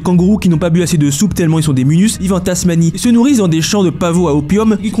sont des kangourous qui n'ont pas bu assez de soupe tellement ils sont des munus, vivent en Tasmanie et se nourrissent dans des champs de pavots à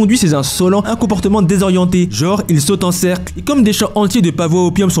opium qui conduit ces insolents à un comportement désorienté. Genre, ils sautent en cercle. Et comme des champs entiers de pavots à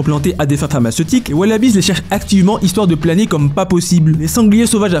opium sont plantés à des fins pharmaceutiques, les wallabies les cherchent activement histoire de planer comme pas possible. Les sangliers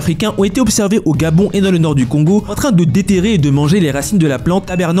sauvages africains ont été observés au Gabon et dans le nord du Congo en train de déterrer et de manger les racines de la plante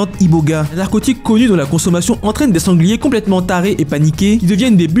Tabernante iboga, un narcotique connu dont la consommation entraîne des sangliers complètement tarés et paniqués qui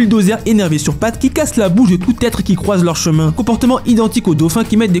deviennent des bulldozers énervés sur pattes qui cassent la bouche de tout être qui croise leur chemin. Comportement identique aux dauphins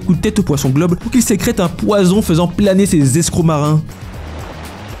qui mettent des coups de tête aux poissons globes pour qu'ils sécrètent un poison faisant planer ces escrocs marins.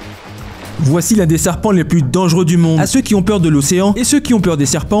 Voici l'un des serpents les plus dangereux du monde. À ceux qui ont peur de l'océan et ceux qui ont peur des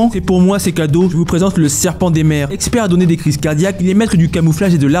serpents, c'est pour moi c'est cadeau, je vous présente le serpent des mers. Expert à donner des crises cardiaques, il est maître du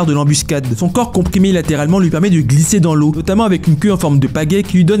camouflage et de l'art de l'embuscade. Son corps comprimé latéralement lui permet de glisser dans l'eau, notamment avec une queue en forme de pagaie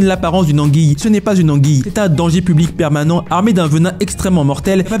qui lui donne l'apparence d'une anguille. Ce n'est pas une anguille, c'est un danger public permanent armé d'un venin extrêmement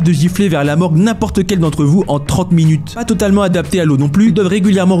mortel, capable de gifler vers la mort n'importe quel d'entre vous en 30 minutes. Pas totalement adapté à l'eau non plus, ils doivent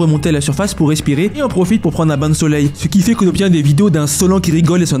régulièrement remonter à la surface pour respirer et en profitent pour prendre un bain de soleil. Ce qui fait qu'on obtient des vidéos d'insolents qui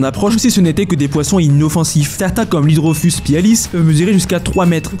rigolent et s'en approchent, si ce n'était que des poissons inoffensifs. Certains comme l'Hydrophus pialis peuvent mesurer jusqu'à 3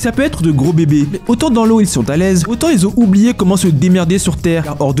 mètres. Ça peut être de gros bébés. Mais autant dans l'eau ils sont à l'aise, autant ils ont oublié comment se démerder sur terre.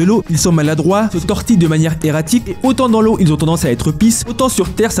 Car hors de l'eau, ils sont maladroits, se tortillent de manière erratique et autant dans l'eau ils ont tendance à être pisses, autant sur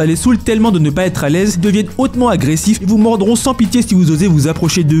terre ça les saoule tellement de ne pas être à l'aise, ils deviennent hautement agressifs et vous mordront sans pitié si vous osez vous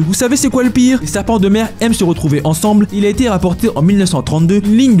approcher d'eux. Vous savez c'est quoi le pire? Les serpents de mer aiment se retrouver ensemble. Il a été rapporté en 1932,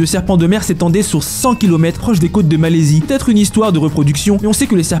 une ligne de serpents de mer s'étendait sur 100 km proche des côtes de Malaisie. Peut-être une histoire de reproduction, mais on sait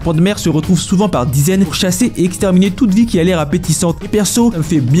que les serpents de mer se retrouvent souvent par dizaines pour chasser et exterminer toute vie qui a l'air appétissante. Et perso, ça me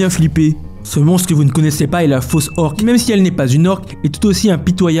fait bien flipper. Ce monstre que vous ne connaissez pas est la fausse orque. Même si elle n'est pas une orque, est tout aussi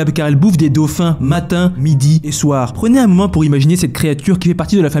impitoyable car elle bouffe des dauphins matin, midi et soir. Prenez un moment pour imaginer cette créature qui fait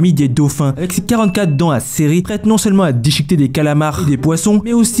partie de la famille des dauphins. Avec ses 44 dents à serrer, prête non seulement à déchiqueter des calamars et des poissons,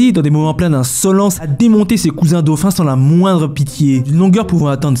 mais aussi, dans des moments pleins d'insolence, à démonter ses cousins dauphins sans la moindre pitié. D'une longueur pouvant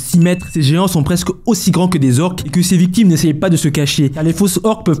atteindre 6 mètres, ces géants sont presque aussi grands que des orques et que ses victimes n'essayent pas de se cacher. Car les fausses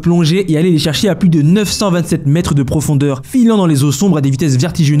orques peuvent plonger et aller les chercher à plus de 927 mètres de profondeur, filant dans les eaux sombres à des vitesses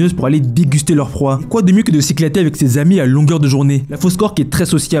vertigineuses pour aller déguster leur proie. Et quoi de mieux que de s'éclater avec ses amis à longueur de journée? La fausse orque est très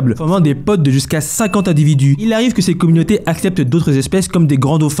sociable, formant des potes de jusqu'à 50 individus. Il arrive que ces communautés acceptent d'autres espèces comme des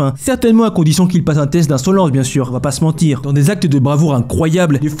grands dauphins, certainement à condition qu'ils passent un test d'insolence bien sûr, on va pas se mentir. Dans des actes de bravoure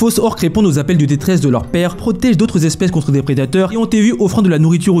incroyables, les fausses orques répondent aux appels de détresse de leur père, protègent d'autres espèces contre des prédateurs et ont été vus offrant de la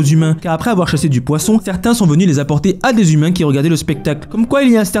nourriture aux humains, car après avoir chassé du poisson, certains sont venus les apporter à des humains qui regardaient le spectacle. Comme quoi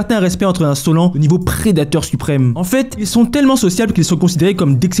il y a un certain respect entre insolents au niveau prédateur suprême. En fait, ils sont tellement sociables qu'ils sont considérés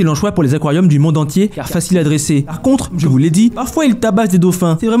comme d'excellents choix pour les aquariums du monde entier car facile à dresser. Par contre, je vous l'ai dit, parfois ils tabassent des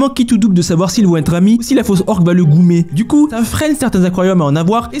dauphins. C'est vraiment qui tout double de savoir s'ils vont être amis ou si la fausse orque va le goumer. Du coup, ça freine certains aquariums à en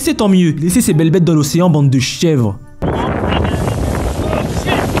avoir et c'est tant mieux. Laissez ces belles bêtes dans l'océan, bande de chèvres.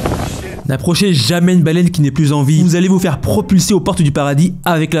 N'approchez jamais une baleine qui n'est plus en vie. Vous allez vous faire propulser aux portes du paradis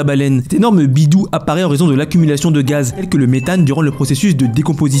avec la baleine. Cet énorme bidou apparaît en raison de l'accumulation de gaz, tels que le méthane durant le processus de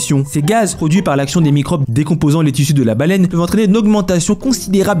décomposition. Ces gaz, produits par l'action des microbes décomposant les tissus de la baleine, peuvent entraîner une augmentation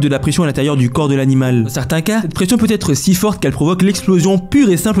considérable de la pression à l'intérieur du corps de l'animal. Dans certains cas, cette pression peut être si forte qu'elle provoque l'explosion pure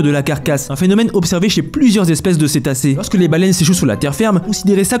et simple de la carcasse. Un phénomène observé chez plusieurs espèces de cétacés. Lorsque les baleines s'échouent sur la terre ferme,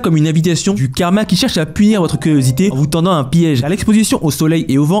 considérez ça comme une invitation du karma qui cherche à punir votre curiosité en vous tendant un piège. L'exposition au soleil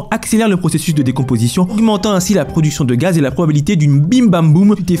et au vent accélère le processus de décomposition, augmentant ainsi la production de gaz et la probabilité d'une bim bam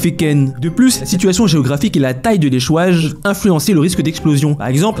boum tu t'es fait ken. De plus, la situation géographique et la taille de l'échouage peuvent influencer le risque d'explosion. Par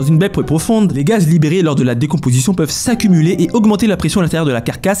exemple, dans une baie profonde, les gaz libérés lors de la décomposition peuvent s'accumuler et augmenter la pression à l'intérieur de la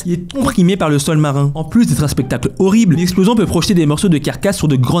carcasse qui est comprimée par le sol marin. En plus d'être un spectacle horrible, l'explosion peut projeter des morceaux de carcasse sur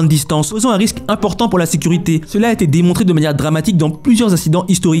de grandes distances, posant un risque important pour la sécurité. Cela a été démontré de manière dramatique dans plusieurs incidents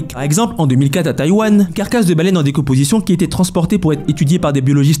historiques. Par exemple, en 2004 à Taïwan, une carcasse de baleine en décomposition qui était transportée pour être étudiée par des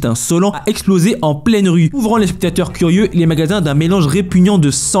biologistes insolents a explosé en pleine rue, ouvrant les spectateurs curieux et les magasins d'un mélange répugnant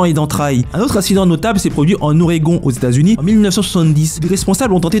de sang et d'entrailles. Un autre incident notable s'est produit en Oregon, aux États-Unis, en 1970. Les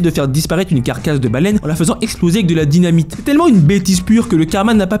responsables ont tenté de faire disparaître une carcasse de baleine en la faisant exploser avec de la dynamite. C'est tellement une bêtise pure que le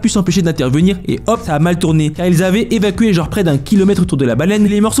karma n'a pas pu s'empêcher d'intervenir et hop, ça a mal tourné, car ils avaient évacué genre près d'un kilomètre autour de la baleine et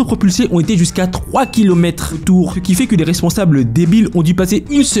les morceaux propulsés ont été jusqu'à 3 km autour, ce qui fait que les responsables débiles ont dû passer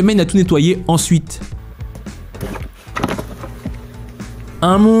une semaine à tout nettoyer ensuite.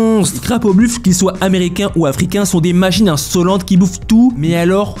 Un monstre. Les crapauds buffles, qu'ils soient américains ou africains, sont des machines insolentes qui bouffent tout, mais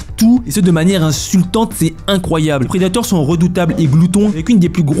alors tout, et ce de manière insultante, c'est incroyable. Les prédateurs sont redoutables et gloutons, avec une des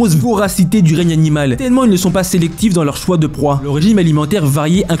plus grosses voracités du règne animal, tellement ils ne sont pas sélectifs dans leur choix de proie. Leur régime alimentaire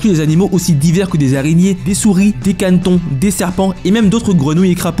varié inclut des animaux aussi divers que des araignées, des souris, des canetons, des serpents, et même d'autres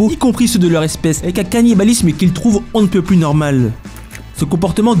grenouilles et crapauds, y compris ceux de leur espèce, avec un cannibalisme qu'ils trouvent on ne peut plus normal. Ce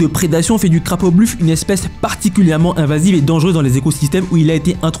comportement de prédation fait du crapaud buffle une espèce particulièrement invasive et dangereuse dans les écosystèmes où il a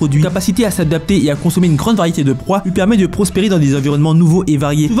été introduit. Sa capacité à s'adapter et à consommer une grande variété de proies lui permet de prospérer dans des environnements nouveaux et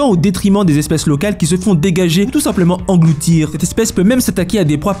variés, souvent au détriment des espèces locales qui se font dégager ou tout simplement engloutir. Cette espèce peut même s'attaquer à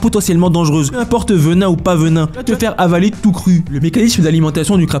des proies potentiellement dangereuses, peu importe venin ou pas venin, va te faire avaler tout cru. Le mécanisme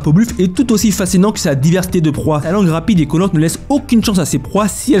d'alimentation du crapaud buffle est tout aussi fascinant que sa diversité de proies. Sa langue rapide et collante ne laisse aucune chance à ses proies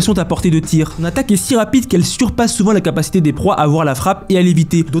si elles sont à portée de tir. Son attaque est si rapide qu'elle surpasse souvent la capacité des proies à voir la frappe et à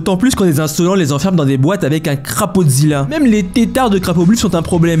l'éviter, d'autant plus quand les insolents les enferment dans des boîtes avec un crapaudzilla. Même les têtards de crapaud buffle sont un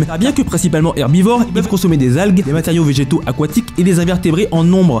problème, car bien que principalement herbivores, ils peuvent consommer des algues, des matériaux végétaux aquatiques et des invertébrés en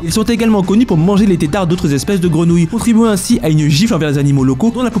nombre. Ils sont également connus pour manger les têtards d'autres espèces de grenouilles, contribuant ainsi à une gifle envers les animaux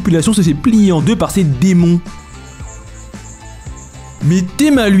locaux dont la population se fait plier en deux par ces démons. Mais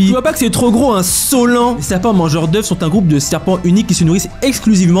Théma lui, tu vois pas que c'est trop gros, insolent? Les serpents mangeurs d'œufs sont un groupe de serpents uniques qui se nourrissent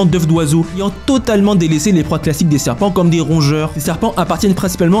exclusivement d'œufs d'oiseaux, ayant totalement délaissé les proies classiques des serpents comme des rongeurs. Ces serpents appartiennent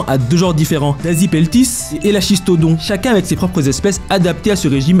principalement à deux genres différents, Dasipeltis et Elachistodon, chacun avec ses propres espèces adaptées à ce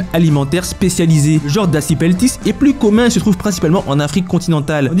régime alimentaire spécialisé. Le genre Dasipeltis est plus commun et se trouve principalement en Afrique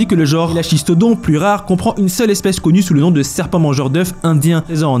continentale, tandis que le genre Elachistodon, plus rare, comprend une seule espèce connue sous le nom de serpent mangeur d'œufs indien,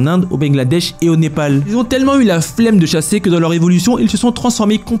 présent en Inde, au Bangladesh et au Népal. Ils ont tellement eu la flemme de chasser que dans leur évolution, ils se sont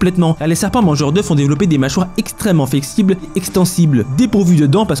transformés complètement, car les serpents mangeurs d'œufs ont développé des mâchoires extrêmement flexibles et extensibles, dépourvues de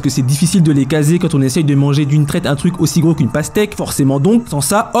dents parce que c'est difficile de les caser quand on essaye de manger d'une traite un truc aussi gros qu'une pastèque, forcément donc, sans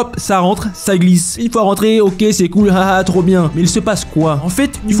ça, hop, ça rentre, ça glisse. Une fois rentré, ok, c'est cool, haha, trop bien. Mais il se passe quoi? En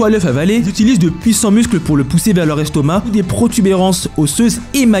fait, une fois l'œuf avalé, ils utilisent de puissants muscles pour le pousser vers leur estomac, où des protubérances osseuses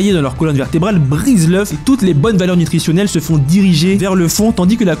émaillées dans leur colonne vertébrale brisent l'œuf et toutes les bonnes valeurs nutritionnelles se font diriger vers le fond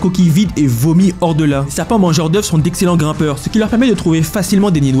tandis que la coquille vide est vomi hors de là. Les serpents mangeurs d'œufs sont d'excellents grimpeurs, ce qui leur permet de trouver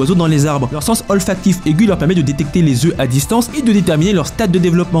facilement des nids d'oiseaux dans les arbres. Leur sens olfactif aigu leur permet de détecter les œufs à distance et de déterminer leur stade de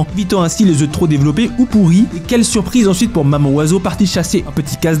développement, évitant ainsi les œufs trop développés ou pourris. Et quelle surprise ensuite pour maman oiseau partie chasser un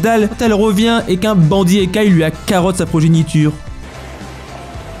petit casse-dalle quand elle revient et qu'un bandit écaille lui a carotte sa progéniture.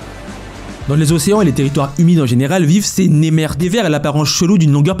 Dans les océans et les territoires humides en général vivent ces némères, des vers à l'apparence chelou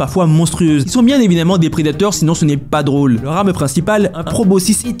d'une longueur parfois monstrueuse. Ils sont bien évidemment des prédateurs, sinon ce n'est pas drôle. Leur arme principale, un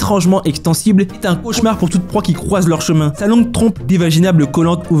proboscis étrangement extensible, est un cauchemar pour toute proie qui croise leur chemin. Sa longue trompe dévaginable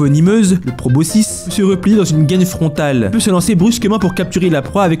collante ou venimeuse, le proboscis, peut se replier dans une gaine frontale. Il peut se lancer brusquement pour capturer la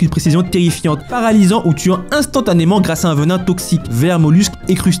proie avec une précision terrifiante, paralysant ou tuant instantanément grâce à un venin toxique. Vers, mollusques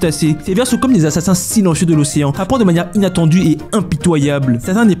et crustacés. Ces vers sont comme des assassins silencieux de l'océan, frappant de manière inattendue et impitoyable.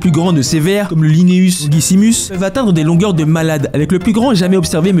 Certains des plus grands de ces vers mer, comme le Linnaeus ou Gissimus, peuvent atteindre des longueurs de malade, avec le plus grand jamais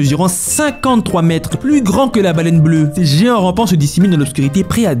observé mesurant 53 mètres, plus grand que la baleine bleue. Ces géants rampants se dissimulent dans l'obscurité,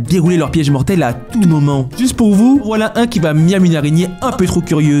 prêts à dérouler leur piège mortel à tout moment. Juste pour vous, voilà un qui va miam une araignée un peu trop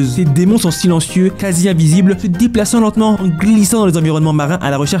curieuse. Ces démons sont silencieux, quasi invisibles, se déplaçant lentement en glissant dans les environnements marins à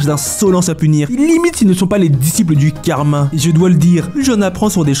la recherche d'insolence à punir. Et limite s'ils ne sont pas les disciples du karma. Et je dois le dire, plus j'en apprends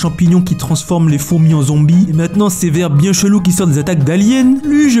sur des champignons qui transforment les fourmis en zombies, et maintenant ces vers bien chelous qui sortent des attaques d'aliens,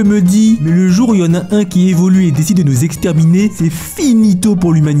 plus je me dis, mais le jour où il y en a un qui évolue et décide de nous exterminer, c'est finito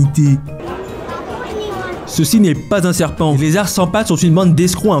pour l'humanité. Ceci n'est pas un serpent. Les lézards sans pattes sont une bande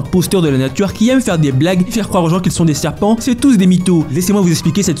d'escrocs imposteurs de la nature qui aiment faire des blagues et faire croire aux gens qu'ils sont des serpents. C'est tous des mythos. Laissez-moi vous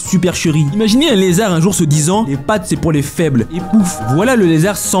expliquer cette supercherie. Imaginez un lézard un jour se disant « Les pattes c'est pour les faibles ». Et pouf, voilà le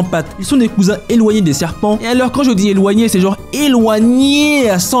lézard sans pattes. Ils sont des cousins éloignés des serpents. Et alors quand je dis éloigné, c'est genre éloigné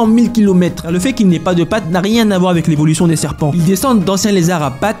à 100 000 km. Car le fait qu'il n'ait pas de pattes n'a rien à voir avec l'évolution des serpents. Ils descendent d'anciens lézards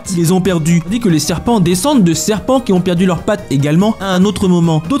à pattes qui les ont perdus. Tandis que les serpents descendent de serpents qui ont perdu leurs pattes également à un autre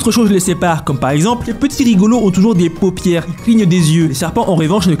moment. D'autres choses les séparent, comme par exemple les petits rigolos ont toujours des paupières, ils clignent des yeux. Les serpents en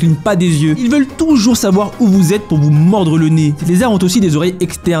revanche ne clignent pas des yeux. Ils veulent toujours savoir où vous êtes pour vous mordre le nez. Ces lézards ont aussi des oreilles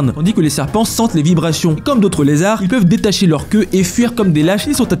externes, tandis que les serpents sentent les vibrations. Et comme d'autres lézards, ils peuvent détacher leur queue et fuir comme des lâches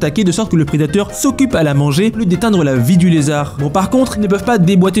s'ils sont attaqués, de sorte que le prédateur s'occupe à la manger, au lieu d'éteindre la vie du lézard. Bon, par contre, ils ne peuvent pas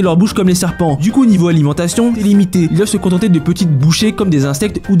déboîter leur bouche comme les serpents. Du coup, niveau alimentation, c'est limité. Ils doivent se contenter de petites bouchées comme des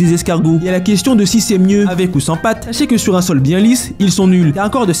insectes ou des escargots. Et à la question de si c'est mieux avec ou sans pattes, sachez que sur un sol bien lisse, ils sont nuls. Car un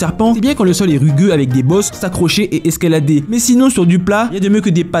corps de serpent, c'est bien quand le sol est rugueux avec des bosses, s'accrocher et escalader. Mais sinon, sur du plat, il y a de mieux que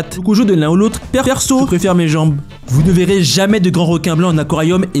des pattes. Donc au jeu de l'un ou l'autre, perso, je préfère mes jambes. Vous ne verrez jamais de grands requins blancs en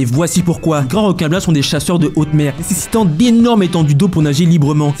aquarium et voici pourquoi. Les grands requins blancs sont des chasseurs de haute mer, nécessitant d'énormes étendues d'eau pour nager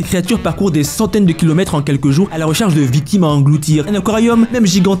librement. Ces créatures parcourent des centaines de kilomètres en quelques jours à la recherche de victimes à engloutir. Un aquarium, même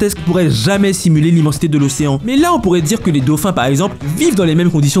gigantesque, pourrait jamais simuler l'immensité de l'océan. Mais là, on pourrait dire que les dauphins, par exemple, vivent dans les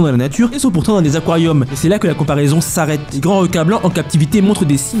mêmes conditions dans la nature et sont pourtant dans des aquariums. Et c'est là que la comparaison s'arrête. Les grands requins blancs en captivité montrent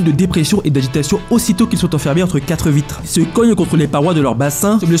des signes de dépression et d'agitation aussitôt qu'ils sont enfermés entre quatre vitres. Ils se cognent contre les parois de leur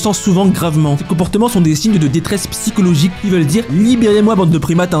bassin, se blessant souvent gravement. Ces comportements sont des signes de détresse psychologique qui veulent dire « Libérez-moi bande de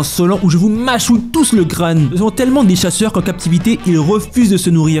primates insolents ou je vous mâchouille tous le crâne ». Ils sont tellement des chasseurs qu'en captivité, ils refusent de se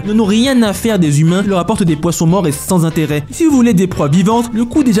nourrir. Ils n'ont rien à faire des humains qui leur apportent des poissons morts et sans intérêt. Et si vous voulez des proies vivantes, le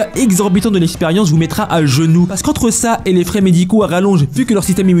coût déjà exorbitant de l'expérience vous mettra à genoux. Parce qu'entre ça et les frais médicaux à rallonge, vu que leur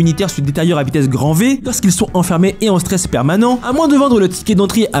système immunitaire se détériore à vitesse grand V, lorsqu'ils sont enfermés et en stress permanent, à moins de vendre le ticket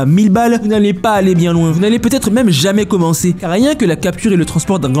d'entrée à 1000 balles, vous n'allez pas aller bien loin. Vous n'allez peut-être même jamais commencer. Car rien que la capture et le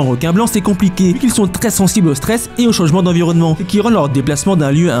transport d'un grand requin blanc, c'est compliqué, vu qu'ils sont très sensibles au stress et au changement d'environnement, et qui rend leur déplacement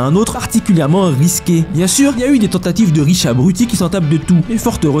d'un lieu à un autre particulièrement risqué. Bien sûr, il y a eu des tentatives de riches abrutis qui s'en tapent de tout, mais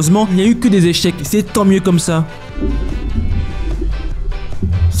fort heureusement, il n'y a eu que des échecs, et c'est tant mieux comme ça.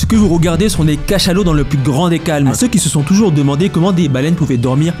 Ce que vous regardez sont des cachalots dans le plus grand des calmes. À ceux qui se sont toujours demandé comment des baleines pouvaient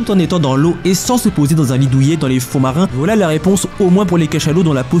dormir tout en étant dans l'eau et sans se poser dans un lit douillet dans les fonds marins, voilà la réponse au moins pour les cachalots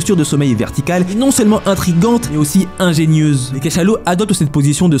dont la posture de sommeil est verticale et non seulement intrigante mais aussi ingénieuse. Les cachalots adoptent cette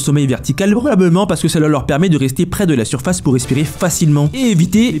position de sommeil vertical probablement parce que cela leur permet de rester près de la surface pour respirer facilement et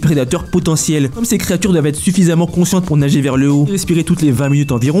éviter les prédateurs potentiels. Comme ces créatures doivent être suffisamment conscientes pour nager vers le haut et respirer toutes les 20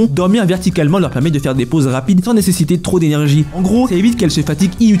 minutes environ, dormir verticalement leur permet de faire des pauses rapides sans nécessiter trop d'énergie. En gros, ça évite qu'elles se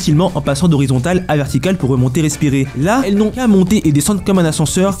fatiguent inutilement en passant d'horizontale à verticale pour remonter respirer. Là, elles n'ont qu'à monter et descendre comme un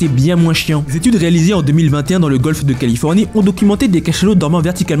ascenseur, c'est bien moins chiant. Des études réalisées en 2021 dans le golfe de Californie ont documenté des cachalots dormant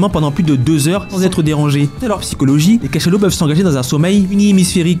verticalement pendant plus de 2 heures sans être dérangés. Dans leur psychologie, les cachalots peuvent s'engager dans un sommeil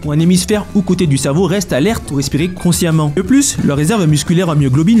unihémisphérique où un hémisphère ou côté du cerveau reste alerte pour respirer consciemment. De plus, leurs réserves musculaires en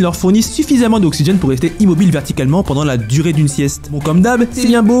myoglobine leur fournissent suffisamment d'oxygène pour rester immobiles verticalement pendant la durée d'une sieste. Bon, comme d'hab, c'est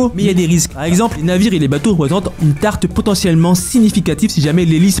bien beau, mais il y a des risques. Par exemple, les navires et les bateaux représentent une tarte potentiellement significative si jamais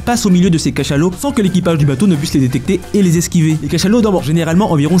l'hélice passe au milieu de ces cachalots sans que l'équipage du bateau ne puisse les détecter et les esquiver. Les cachalots dorment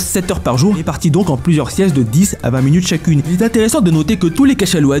généralement environ 7 heures par jour et partent donc en plusieurs siestes de 10 à 20 minutes chacune. Il est intéressant de noter que tous les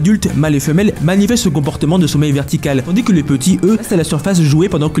cachalots adultes, mâles et femelles, manifestent ce comportement de sommeil vertical, tandis que les petits, eux, restent à la surface jouer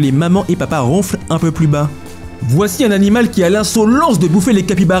pendant que les mamans et papas ronflent un peu plus bas. Voici un animal qui a l'insolence de bouffer les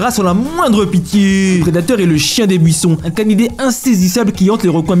capybaras sans la moindre pitié. Le prédateur est le chien des buissons, un canidé insaisissable qui hante les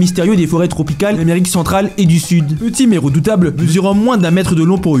recoins mystérieux des forêts tropicales d'Amérique centrale et du Sud. Petit mais redoutable, mesurant moins d'1 mètre de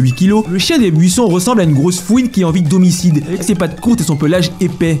long pour 8 kg, le chien des buissons ressemble à une grosse fouine qui a envie d'homicide, avec ses pattes courtes et son pelage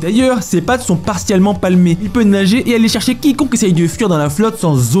épais. D'ailleurs, ses pattes sont partiellement palmées. Il peut nager et aller chercher quiconque essaye de fuir dans la flotte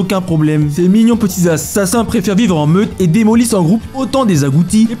sans aucun problème. Ces mignons petits assassins préfèrent vivre en meute et démolissent en groupe autant des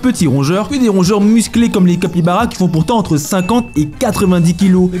agoutis, des petits rongeurs, que des rongeurs musclés comme les capybaras capybaras qui font pourtant entre 50 et 90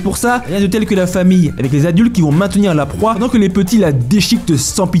 kilos. Mais pour ça, rien de tel que la famille, avec les adultes qui vont maintenir la proie pendant que les petits la déchiquetent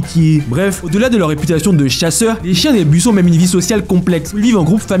sans pitié. Bref, au-delà de leur réputation de chasseurs, les chiens des buissons ont même une vie sociale complexe. Ils vivent en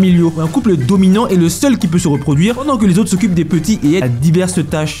groupes familiaux, où un couple dominant est le seul qui peut se reproduire, pendant que les autres s'occupent des petits et aident à diverses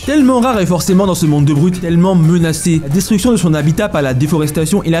tâches. Tellement rare est forcément dans ce monde de brutes, tellement menacé. La destruction de son habitat par la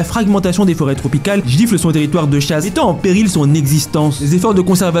déforestation et la fragmentation des forêts tropicales giflent son territoire de chasse, mettant en péril son existence. Les efforts de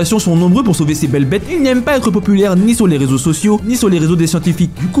conservation sont nombreux pour sauver ces belles bêtes, et ils n'aiment pas être populaires ni sur les réseaux sociaux, ni sur les réseaux des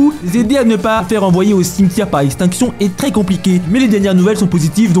scientifiques. Du coup, les aider à ne pas faire envoyer au cimetière par extinction est très compliqué. Mais les dernières nouvelles sont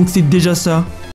positives, donc c'est déjà ça.